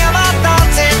 Hear my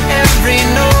thoughts in every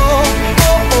note.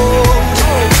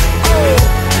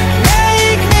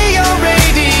 Make me your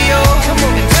radio,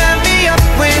 and turn me up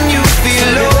when you feel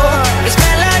low. This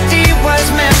melody was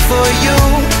meant for you,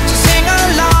 so sing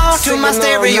along to my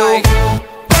stereo.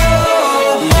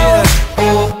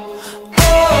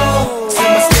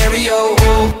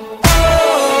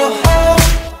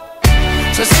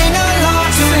 So sing along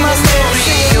to my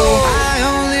stereo. I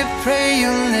only pray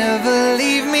you'll never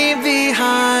leave me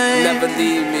behind. Never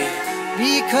leave me.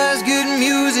 Because good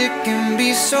music can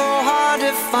be so hard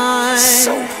to find.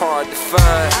 So hard to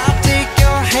find. I'll take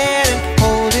your hand and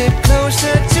hold it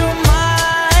closer to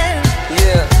mine.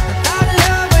 Yeah. Our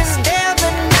love was there,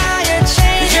 but now you're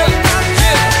changing my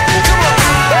mind. Come on.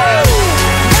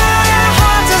 My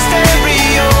heart's a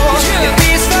stereo, it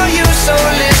beats for you, so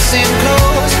listen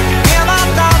close. Hear my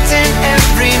thoughts in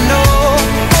every note.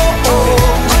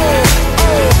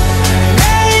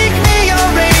 Make me your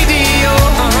radio,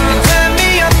 and turn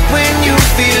me up when you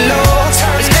feel low.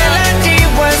 This melody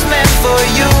was meant for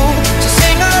you, so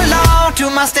sing along to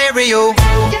my stereo.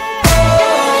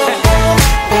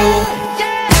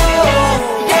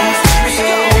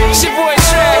 It's your boy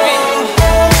Travie,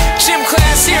 Gym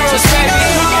Class Heroes, baby.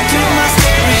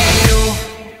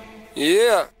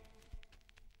 Yeah.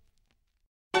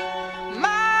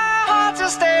 My heart's a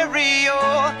stereo,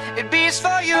 it beats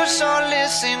for you, so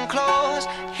listen close.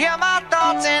 Hear my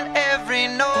thoughts in every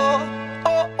note.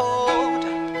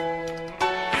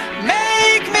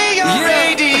 Make me your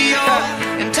radio,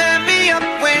 and turn me up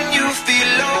when you feel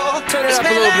low. Turn it This up a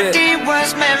little bit. melody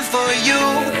was meant for you,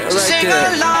 so right sing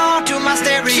there. along to my Gym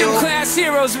stereo. Class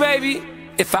Heroes, baby.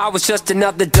 If I was just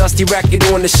another dusty record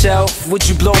on the shelf, would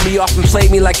you blow me off and play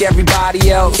me like everybody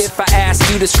else? If I asked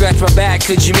you to scratch my back,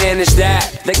 could you manage that?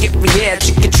 Like if we had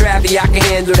chicken Travie, I can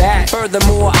handle that.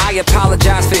 Furthermore, I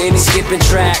apologize for any skipping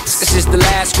tracks. This is the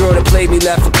last girl that played me,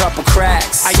 left a couple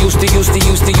cracks. I used to,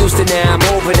 now I'm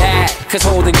over that. Cause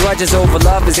holding grudges over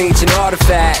love is ancient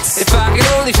artifacts. If I could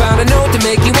only find a note to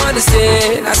make you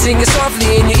understand, I sing it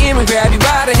softly in your ear and grab you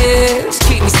by the hands.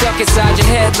 Keep me stuck inside your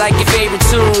head like your favorite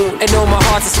tune, and know my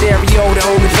heart's a stereo, the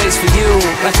only place for you.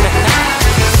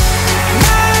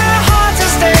 My heart's a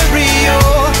stereo,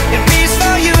 it beats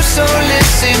for you, so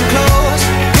listen close.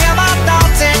 Hear my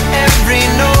thoughts in every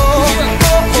note.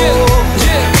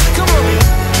 Come on.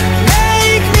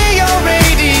 Make me your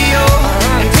radio,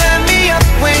 and turn me up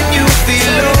when you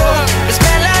feel low. This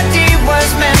melody was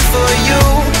meant for you,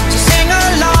 so sing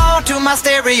along to my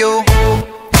stereo.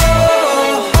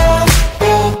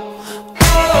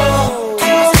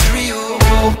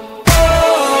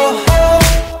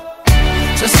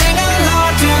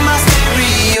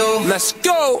 Let's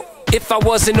go! If I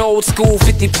was an old school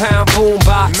 50-pound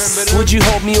boombox, would you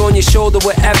hold me on your shoulder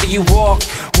wherever you walk?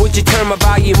 Would you turn my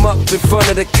volume up in front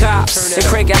of the cops and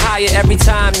crank it higher every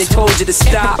time they told you to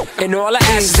stop? And all I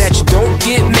ask is that you don't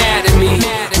get mad at me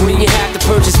when you have to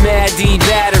purchase Mad D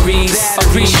batteries.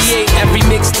 Appreciate every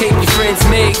mixtape your friends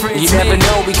make. You never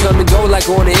know, we come and go like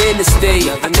on the interstate.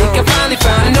 I think I finally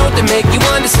found a note to make you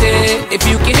understand. If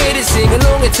you can hit it, sing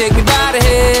along and take me by the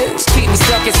hands. Keep me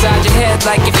stuck inside your head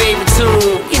like your favorite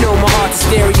tune. You know my heart's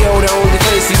a stereo, the only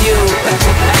place for you.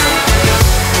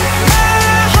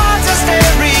 My heart's a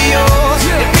stereo,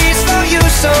 it beats for you,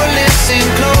 so listen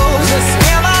close.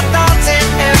 Hear my thoughts in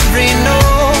every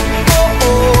note. Oh,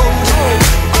 oh.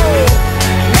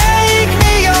 Make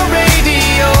me your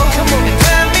radio, and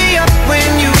turn me up when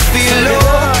you feel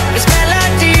low. This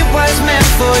melody was meant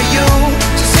for you,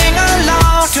 so sing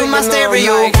along to my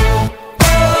stereo.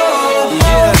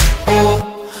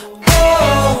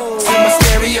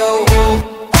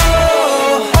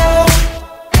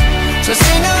 So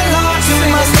sing along to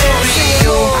my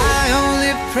stereo. I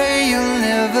only pray you'll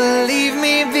never leave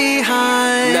me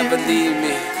behind. Never leave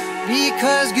me.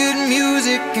 Because good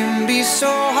music can be so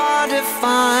hard to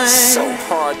find. So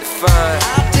hard to find.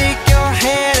 I'll take your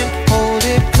hand and hold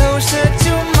it closer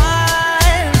to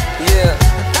mine. Yeah.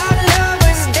 Our love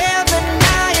was there, but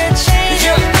now you're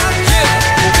changing my mind.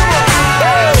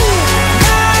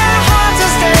 My heart's a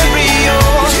stereo,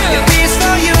 it beats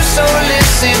for you, so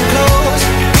listen close.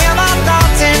 Hear my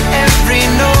thoughts in every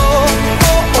note.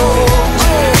 Oh, oh,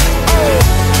 oh.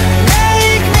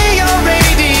 Make me your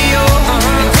radio,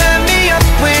 and turn me up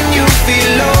when you feel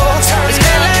low. This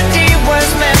melody was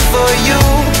meant for you,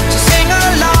 so sing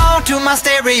along to my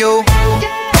stereo.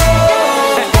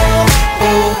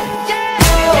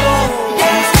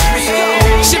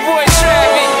 It's your boy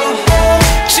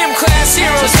Travis, Gym Class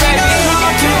Heroes, baby.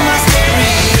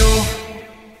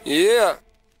 Yeah.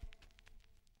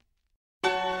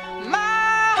 My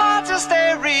heart's a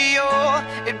stereo,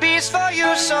 it beats for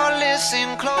you, so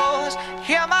listen close.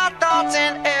 Hear my thoughts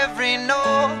in every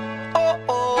note. Oh,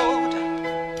 oh.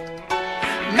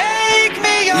 Make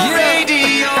me your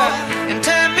radio, and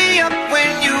turn me up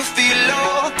when you feel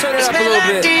low. Turn it This up a little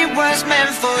bit. melody was meant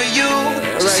for you,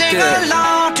 so right sing there.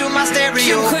 along to my Gym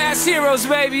stereo. Class Heroes,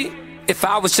 baby. If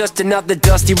I was just another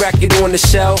dusty record on the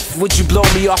shelf, would you blow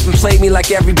me off and play me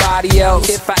like everybody else?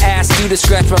 If I asked you to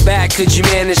scratch my back, could you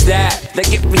manage that? Like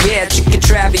if we had chicken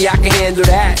Travie, I can handle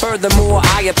that. Furthermore,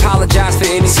 I apologize for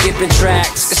any skipping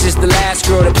tracks. This is the last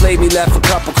girl that played me, left a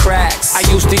couple cracks. I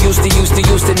used to,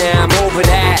 now I'm over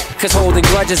that. Cause holding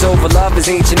grudges over love is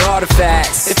ancient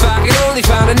artifacts. If I could only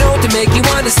find a note to make you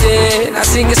understand, I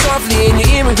sing it softly in your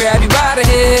ear and grab you by the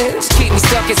hands. Keep me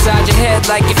stuck inside your head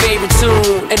like your favorite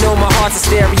tune. And know my heart's a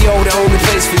stereo, the only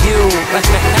place for you. My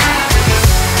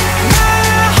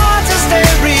heart's a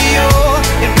stereo,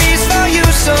 it beats for you,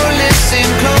 so listen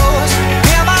close.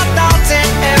 Hear my thoughts in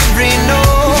every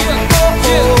note. Oh,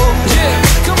 oh.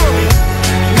 Come on.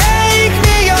 Make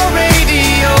me your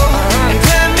radio, and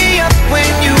turn me up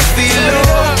when you feel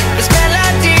low. This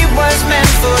melody was meant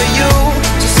for you,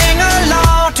 so sing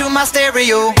along to my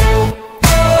stereo.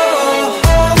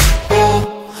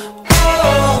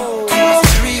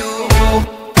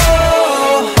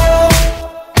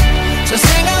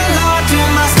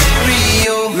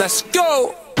 Let's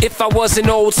go! If I was an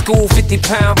old school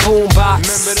 50-pound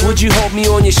boombox, would you hold me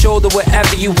on your shoulder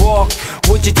wherever you walk?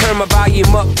 Would you turn my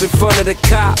volume up in front of the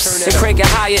cops and crank it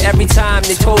higher every time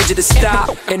they told you to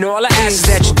stop? And all I ask is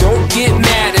that you don't get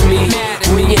mad at me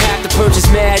when you have to purchase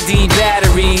Mad D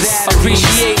batteries.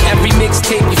 Appreciate every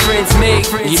mixtape your friends make.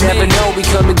 You never know, we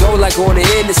come and go like on the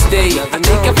interstate. I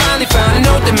think I finally found a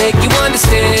note to make you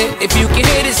understand. If you can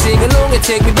hit it, sing along and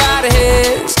take me by the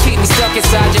hands. Keep me stuck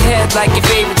inside your head like your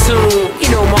favorite tune. You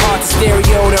know my heart's a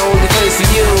stereo, the only place for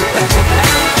you.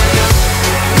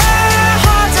 My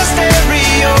heart's a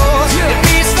stereo, it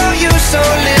beats for you, so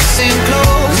listen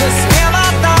close. Hear my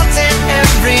thoughts in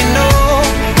every note.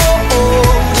 Oh, oh.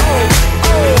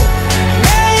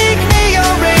 Make me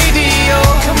your radio,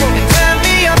 and turn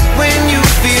me up when you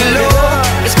feel low.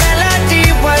 This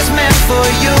melody was meant for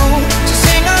you, so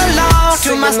sing along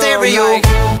to my stereo.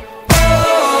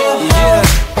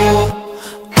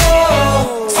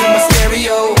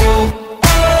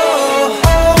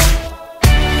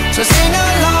 So sing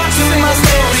along to my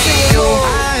stereo.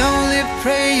 I only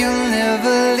pray you'll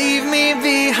never leave me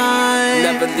behind.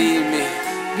 Never leave me.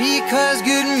 Because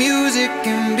good music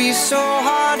can be so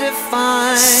hard to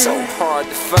find. So hard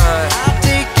to find. I'll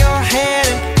take your hand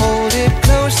and hold it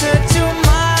closer to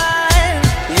mine.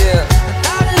 Yeah.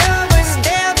 Our love was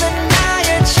there, but now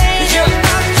you're changing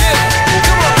my mind.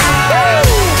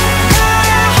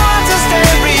 My heart's a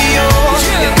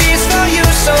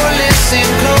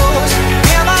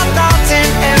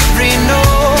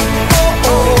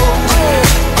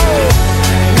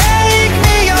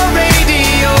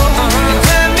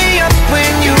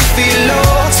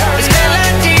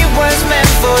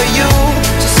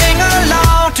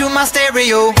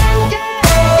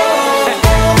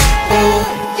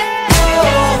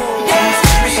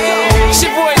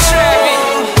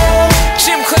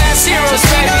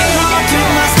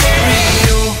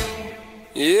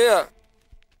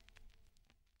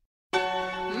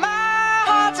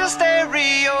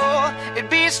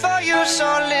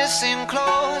listen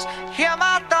close. Hear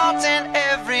my thoughts in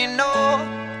every note.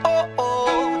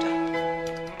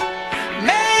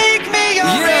 Make me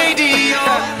your radio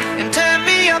and turn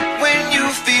me up when you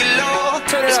feel low.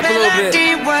 This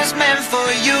melody was meant for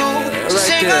you. So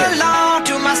sing along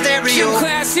to my stereo.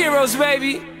 Class heroes,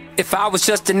 baby. If I was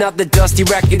just another dusty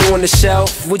record on the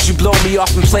shelf, would you blow me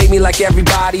off and play me like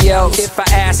everybody else? If I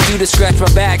asked you to scratch my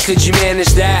back, could you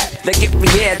manage that? Like if we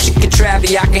had chicken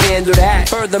travy, I can handle that.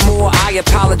 Furthermore, I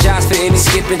apologize for any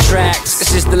skipping tracks.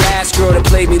 This is the last girl that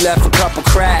played me left a couple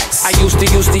cracks. I used to,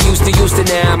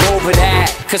 now I'm over that.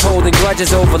 Cause holding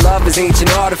grudges over love is ancient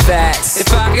artifacts.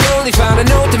 If I could only find a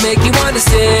note to make you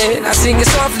understand, I sing it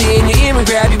softly in your ear and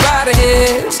grab you by the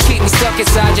hands. Keep me stuck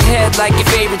inside your head like your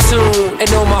favorite tune,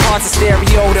 and know my heart's a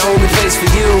stereo, the only place for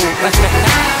you.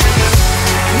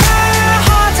 My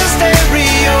heart's a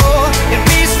stereo, it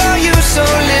beats for you, so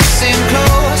listen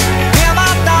close. Hear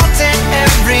my thoughts in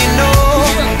every note.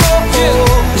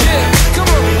 Come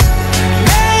on.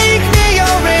 Make me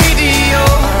your radio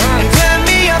and turn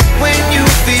me up when you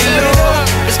feel low.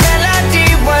 This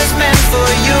melody was meant for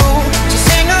you, so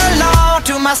sing along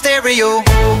to my stereo.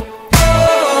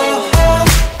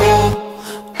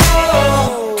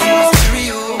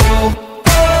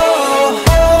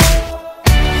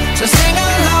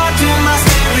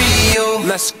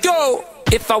 Let's go!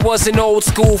 If I was an old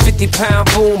school 50-pound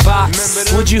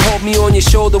boombox, would you hold me on your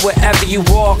shoulder wherever you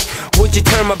walk? Would you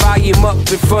turn my volume up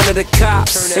in front of the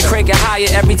cops and crank it higher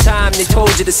every time they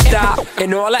told you to stop?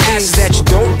 And all I ask is that you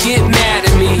don't get mad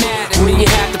at me when you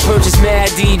have to purchase Mad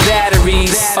D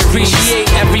batteries. Appreciate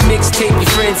every mixtape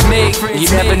your friends make. You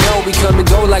never know, we come and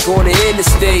go like on the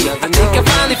interstate. I think I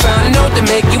finally found a note to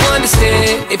make you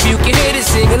understand. If you can hit it,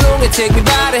 sing along and take me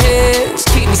by the hands.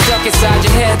 Keep me stuck inside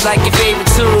your head like your favorite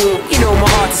tune. You know my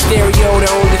heart's a stereo, the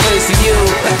only place for you.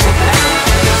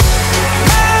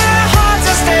 My heart's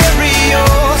a stereo,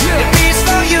 it beats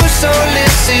for you, so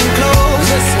listen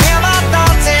close. Hear my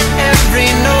thoughts in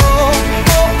every note.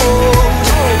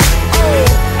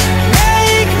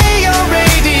 Make me your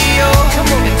radio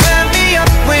and turn me up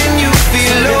when you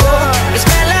feel low. This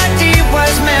melody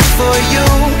was meant for you,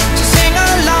 so sing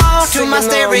along to my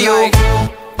stereo.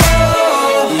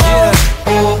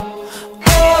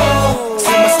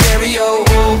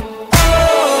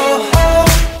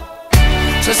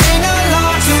 So sing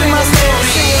along to my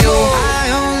stereo. I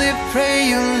only pray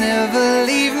you'll never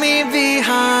leave me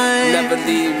behind. Never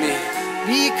leave me.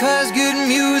 Because good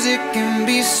music can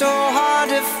be so hard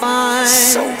to find.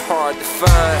 So hard to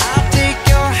find. I'll take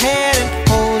your hand and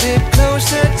hold it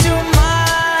closer to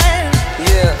mine.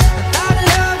 Yeah. Our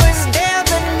love was there,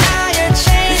 but now you're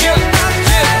changing my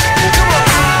mind. Come on.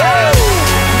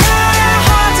 My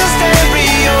heart's a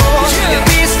stereo, it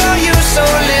beats for you, so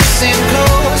listen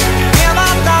close. Hear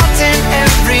my thoughts in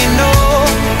every note.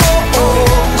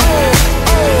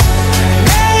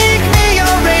 Make me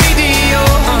your radio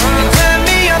and turn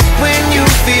me up when you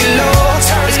feel low.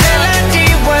 This melody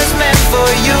was meant for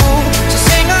you, so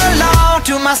sing along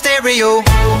to my stereo.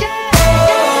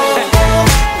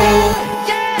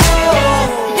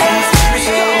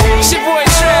 It's your boy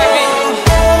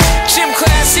Travis, Gym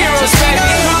Class Heroes, Sing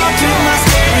baby. along to my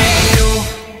stereo.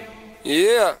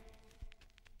 Yeah.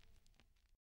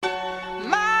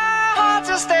 My heart's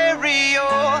a stereo,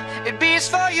 it beats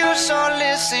for you, so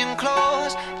listen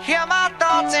close. Hear my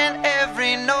thoughts in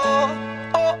every note.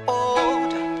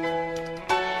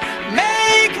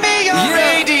 Make me your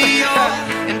radio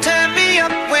and turn me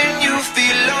up when you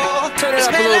feel low. Turn it This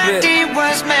up a little bit. melody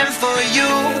was meant for you,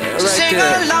 so Right sing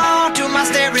there. along to my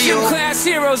Gym stereo. Class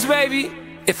Heroes, baby.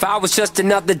 If I was just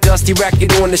another dusty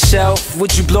record on the shelf,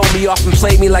 would you blow me off and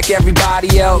play me like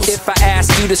everybody else? If I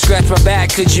asked you to scratch my back,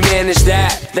 could you manage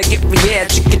that? Like if we had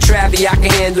chicken travy, I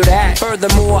can handle that.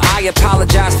 Furthermore, I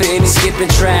apologize for any skipping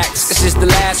tracks. This is the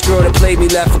last girl that played me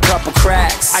left a couple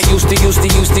cracks. I used to,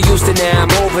 now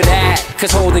I'm over that.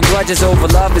 Cause holding grudges over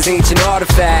love is ancient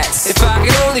artifacts. If I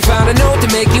could only find a note to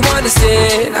make you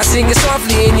understand, I sing it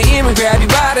softly in your ear and grab you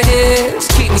by the hands.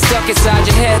 Keep me stuck inside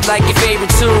your head like your favorite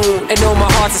tune, and know my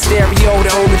heart's a stereo,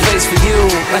 the only place for you.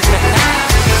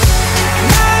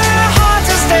 My heart's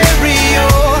a stereo,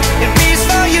 it beats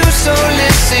for you, so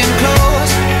listen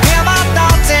close. Hear my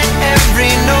thoughts in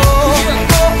every note.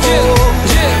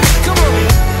 Come on.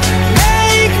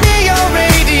 Make me your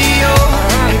radio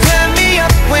and turn me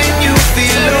up when you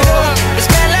feel low. This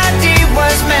melody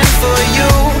was meant for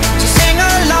you, so sing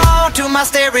along to my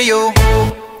stereo.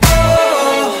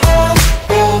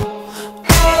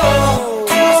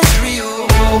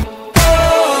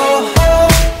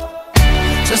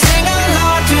 So sing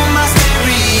along to my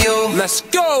stereo. Let's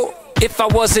go! If If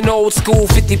I was an old school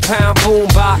 50-pound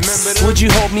boombox, would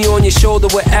you hold me on your shoulder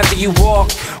wherever you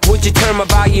walk? Would you turn my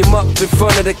volume up in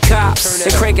front of the cops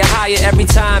and crank it higher every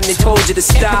time they told you to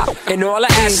stop? And all I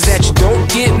ask is that you don't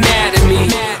get mad at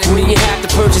me when you have to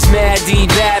purchase Mad D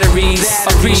batteries.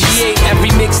 Appreciate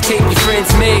every mixtape your friends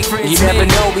make. You never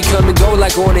know, we come and go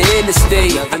like on the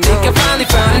interstate. I think I finally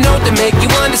found a note to make you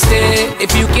understand.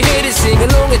 If you can hit it, sing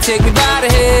along and take me by the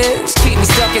hands. Keep me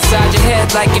stuck inside your head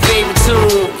like your favorite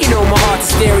tune. You know my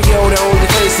heart's a stereo, the only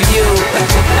place for you.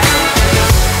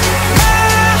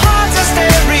 My heart's a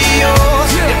stereo,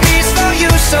 it beats for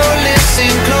you, so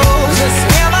listen close.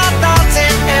 Hear my thoughts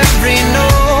in every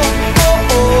note.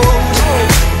 Oh, oh,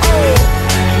 oh.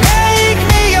 Make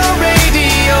me your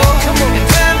radio, and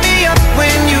turn me up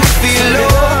when you feel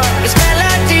low. This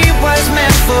melody was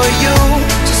meant for you,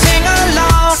 so sing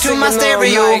along to my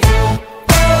stereo.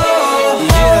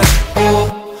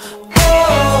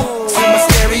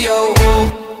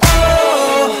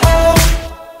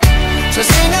 So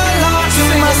sing along to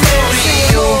my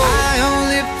stereo. I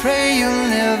only pray you'll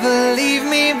never leave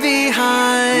me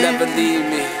behind. Never leave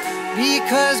me.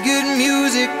 Because good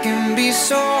music can be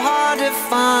so hard to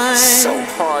find. So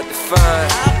hard to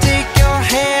find. I'll take your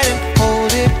hand and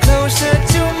hold it closer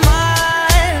to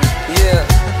mine. Yeah.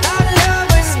 Our love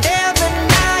was there, but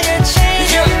now you're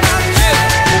changing my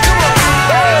mind. Come on.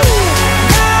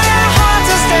 My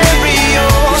heart's a stereo,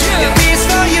 it beats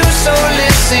for you, so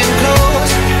listen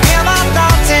close. Hear my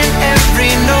thoughts in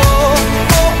every note.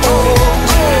 Oh, oh,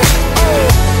 oh, oh.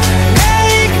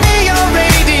 Make me your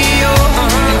radio,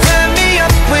 and turn me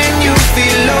up when you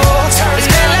feel low. This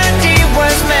melody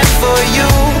was meant for you,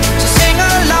 so sing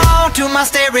along to my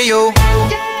stereo.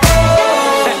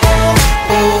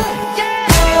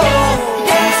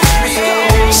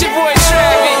 It's your boy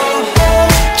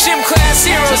Travis, Gym Class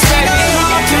Heroes, baby.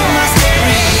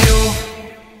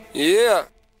 Yeah.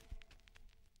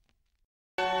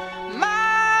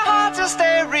 My heart's a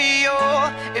stereo,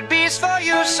 it beats for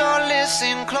you, so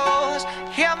listen close.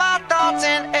 Hear my thoughts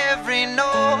in every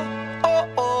note. Oh,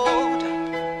 oh.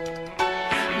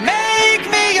 Make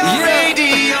me your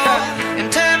radio,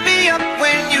 and turn me up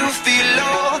when you feel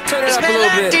low. Turn it This up a little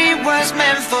bit. melody was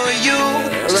meant for you,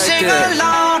 so Right sing there.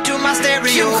 along to my Gym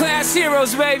stereo. Class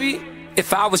Heroes, baby.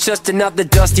 If I was just another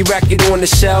dusty record on the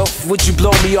shelf, would you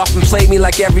blow me off and play me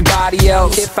like everybody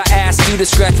else? If I asked you to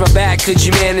scratch my back, could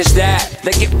you manage that?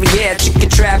 Like if we had chicken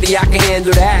trappy, I can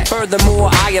handle that.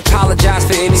 Furthermore, I apologize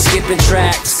for any skipping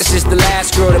tracks. This is the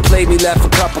last girl that played me, left a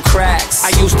couple cracks.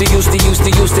 I used to,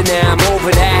 now I'm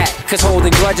over that. Cause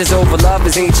holding grudges over love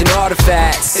is ancient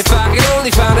artifacts. If I could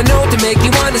only find a note to make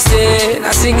you understand,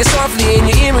 I sing it softly in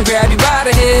your ear and grab you by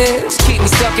the hands. Keep me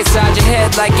stuck inside your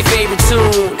head like your favorite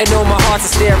tune. And know my heart's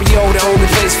a stereo, the only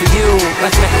place for you.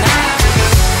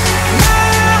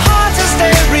 My heart's a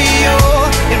stereo,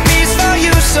 it beats for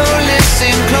you, so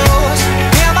listen close.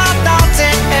 Hear my thoughts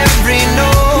in every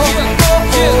note. Oh,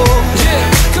 oh.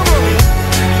 Come on.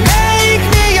 Make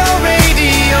me your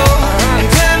radio, and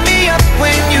turn me up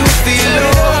when you feel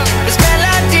low. This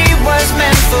melody was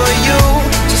meant for you,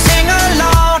 so sing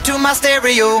along to my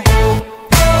stereo.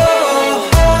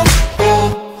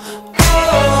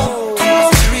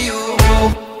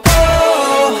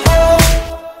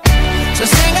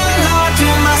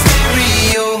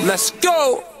 Let's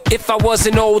go! If I was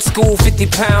an old school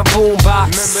 50-pound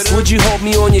boombox, would you hold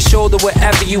me on your shoulder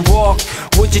wherever you walk?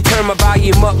 Would you turn my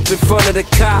volume up in front of the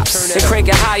cops and crank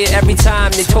it higher every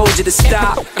time they told you to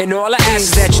stop? And all I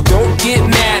ask is that you don't get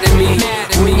mad at me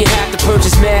when you have to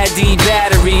purchase Mad D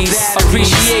batteries.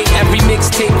 Appreciate every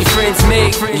mixtape your friends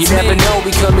make. You never know,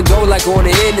 we come and go like on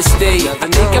the interstate.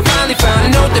 I think I finally found a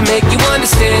note to make you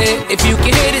understand. If you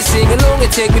can hit it, sing along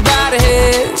and take me by the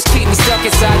hands. Keep me stuck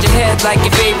inside your head like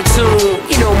your favorite tune.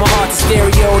 You know my heart's a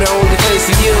stereo, the only place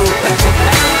for you.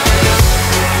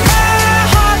 My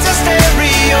heart's a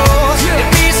stereo, it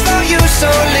beats for you, so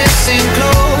listen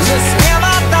close. Hear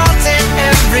my thoughts in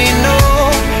every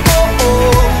note. Oh,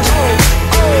 oh,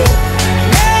 oh.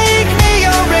 Make me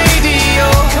your radio,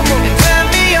 and turn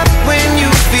me up when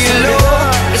you feel low.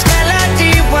 This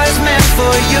melody was meant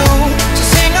for you, so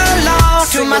sing along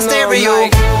to my stereo.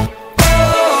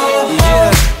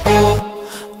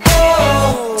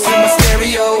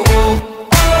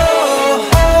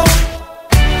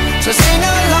 So sing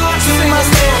along to my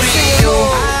stereo.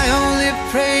 I only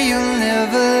pray you'll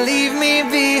never leave me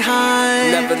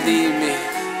behind. Never leave me.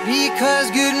 Because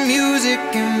good music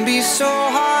can be so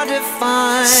hard to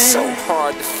find. So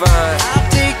hard to find. I'll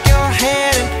take your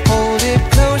hand and hold it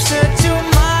closer to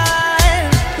mine.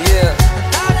 Yeah.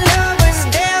 Our love was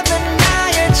there, but now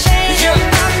you're changing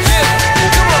my mind.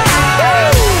 Come on.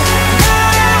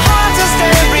 My heart's a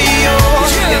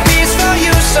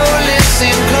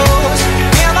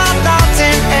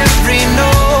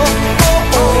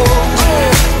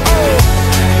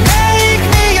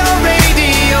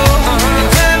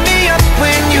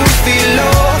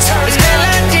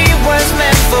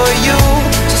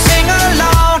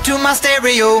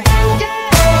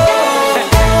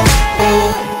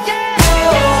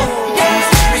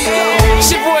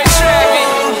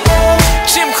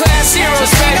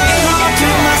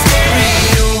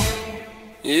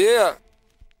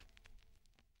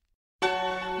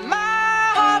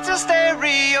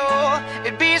stereo.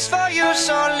 It beats for you,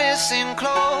 so listen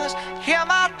close. Hear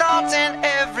my thoughts in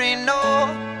every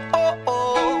note.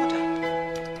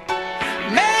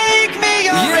 Make me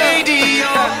your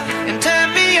radio and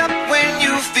turn me up when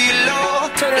you feel low.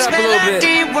 Turn it This up a little bit.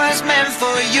 melody was meant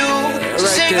for you. So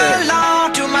Right sing there.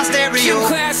 along to my stereo.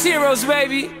 Class heroes,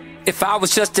 baby. If I was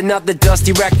just another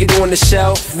dusty record on the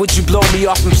shelf, would you blow me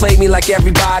off and play me like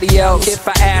everybody else? If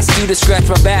I asked you to scratch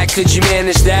my back, could you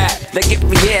manage that? Like if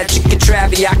we had chicken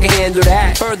trappy, I can handle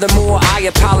that. Furthermore, I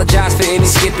apologize for any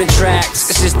skipping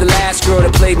tracks. It's just the last girl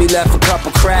that played me left a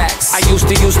couple cracks. I used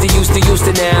to,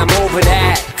 now I'm over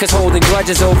that. Cause holding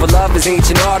grudges over love is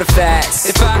ancient artifacts.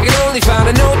 If I could only find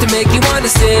a note to make you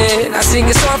understand, I sing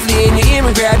it softly in your ear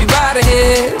and grab you by the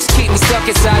hands. Keep me stuck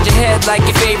inside your head like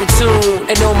your favorite tune,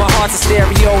 and know my heart's a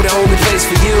stereo, the only place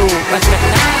for you.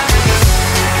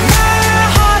 My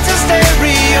heart's a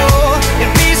stereo. It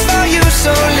beats for you,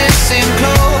 so listen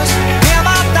close. Hear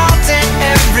my thoughts in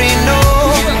every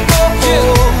note.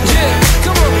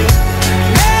 Come on.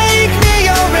 Make me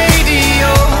your radio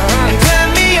and turn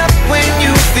me up when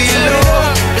you feel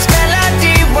low. This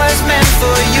melody was meant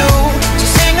for you, so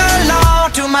sing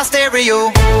along to my stereo.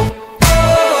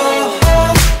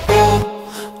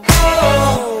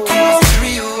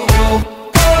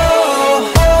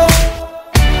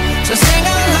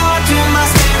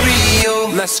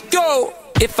 Let's go!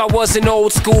 If I was an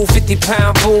old school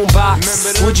 50-pound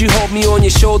boombox, would you hold me on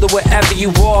your shoulder wherever you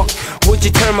walk? Would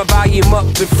you turn my volume up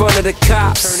in front of the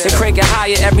cops and crank it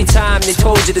higher every time they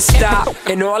told you to stop?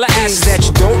 And all I ask is that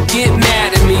you don't get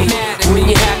mad at me when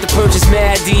you have to purchase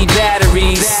Mad D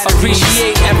batteries.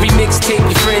 Appreciate every mixtape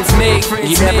your friends make.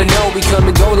 You never know, we come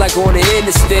and go like on the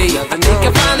interstate. I think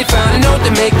I finally found a note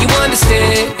to make you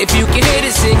understand. If you can hit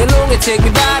it, sing along and take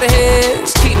me by the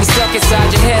hands. Keep me stuck inside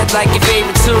your head like your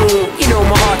favorite tune. You know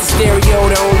my heart's a stereo,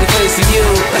 the only place for you.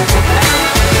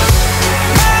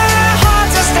 My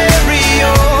heart's a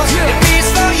stereo. It beats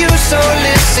for you, so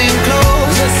listen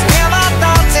close. Hear my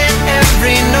thoughts in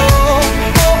every note.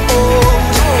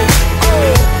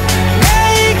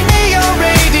 Make me your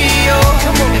radio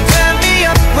and turn me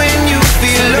up when you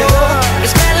feel low.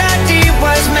 This melody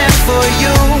was meant for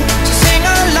you, so sing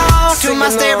along to my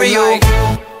stereo.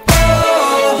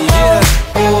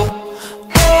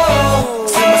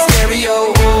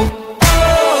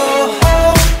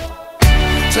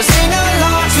 So sing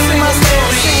along to my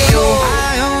stereo.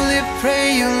 I only pray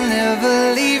you'll never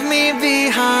leave me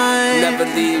behind. Never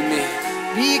leave me.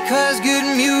 Because good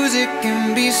music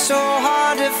can be so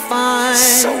hard to find.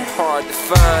 So hard to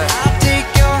find. I'll take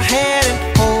your hand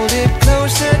and hold it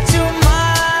closer to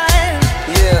mine.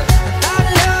 Yeah. Our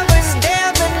love was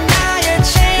there, but now you're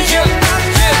changing my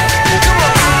mind. Come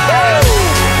on.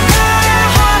 My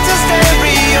heart's a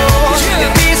stereo.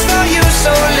 It beats for you,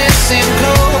 so listen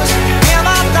close. Hear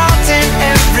my thoughts in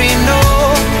every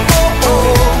note.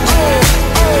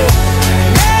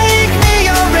 Make me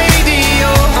your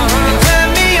radio and turn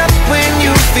me up when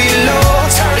you feel low.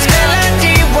 This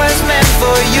melody was meant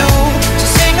for you, so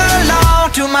sing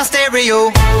along to my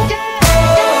stereo.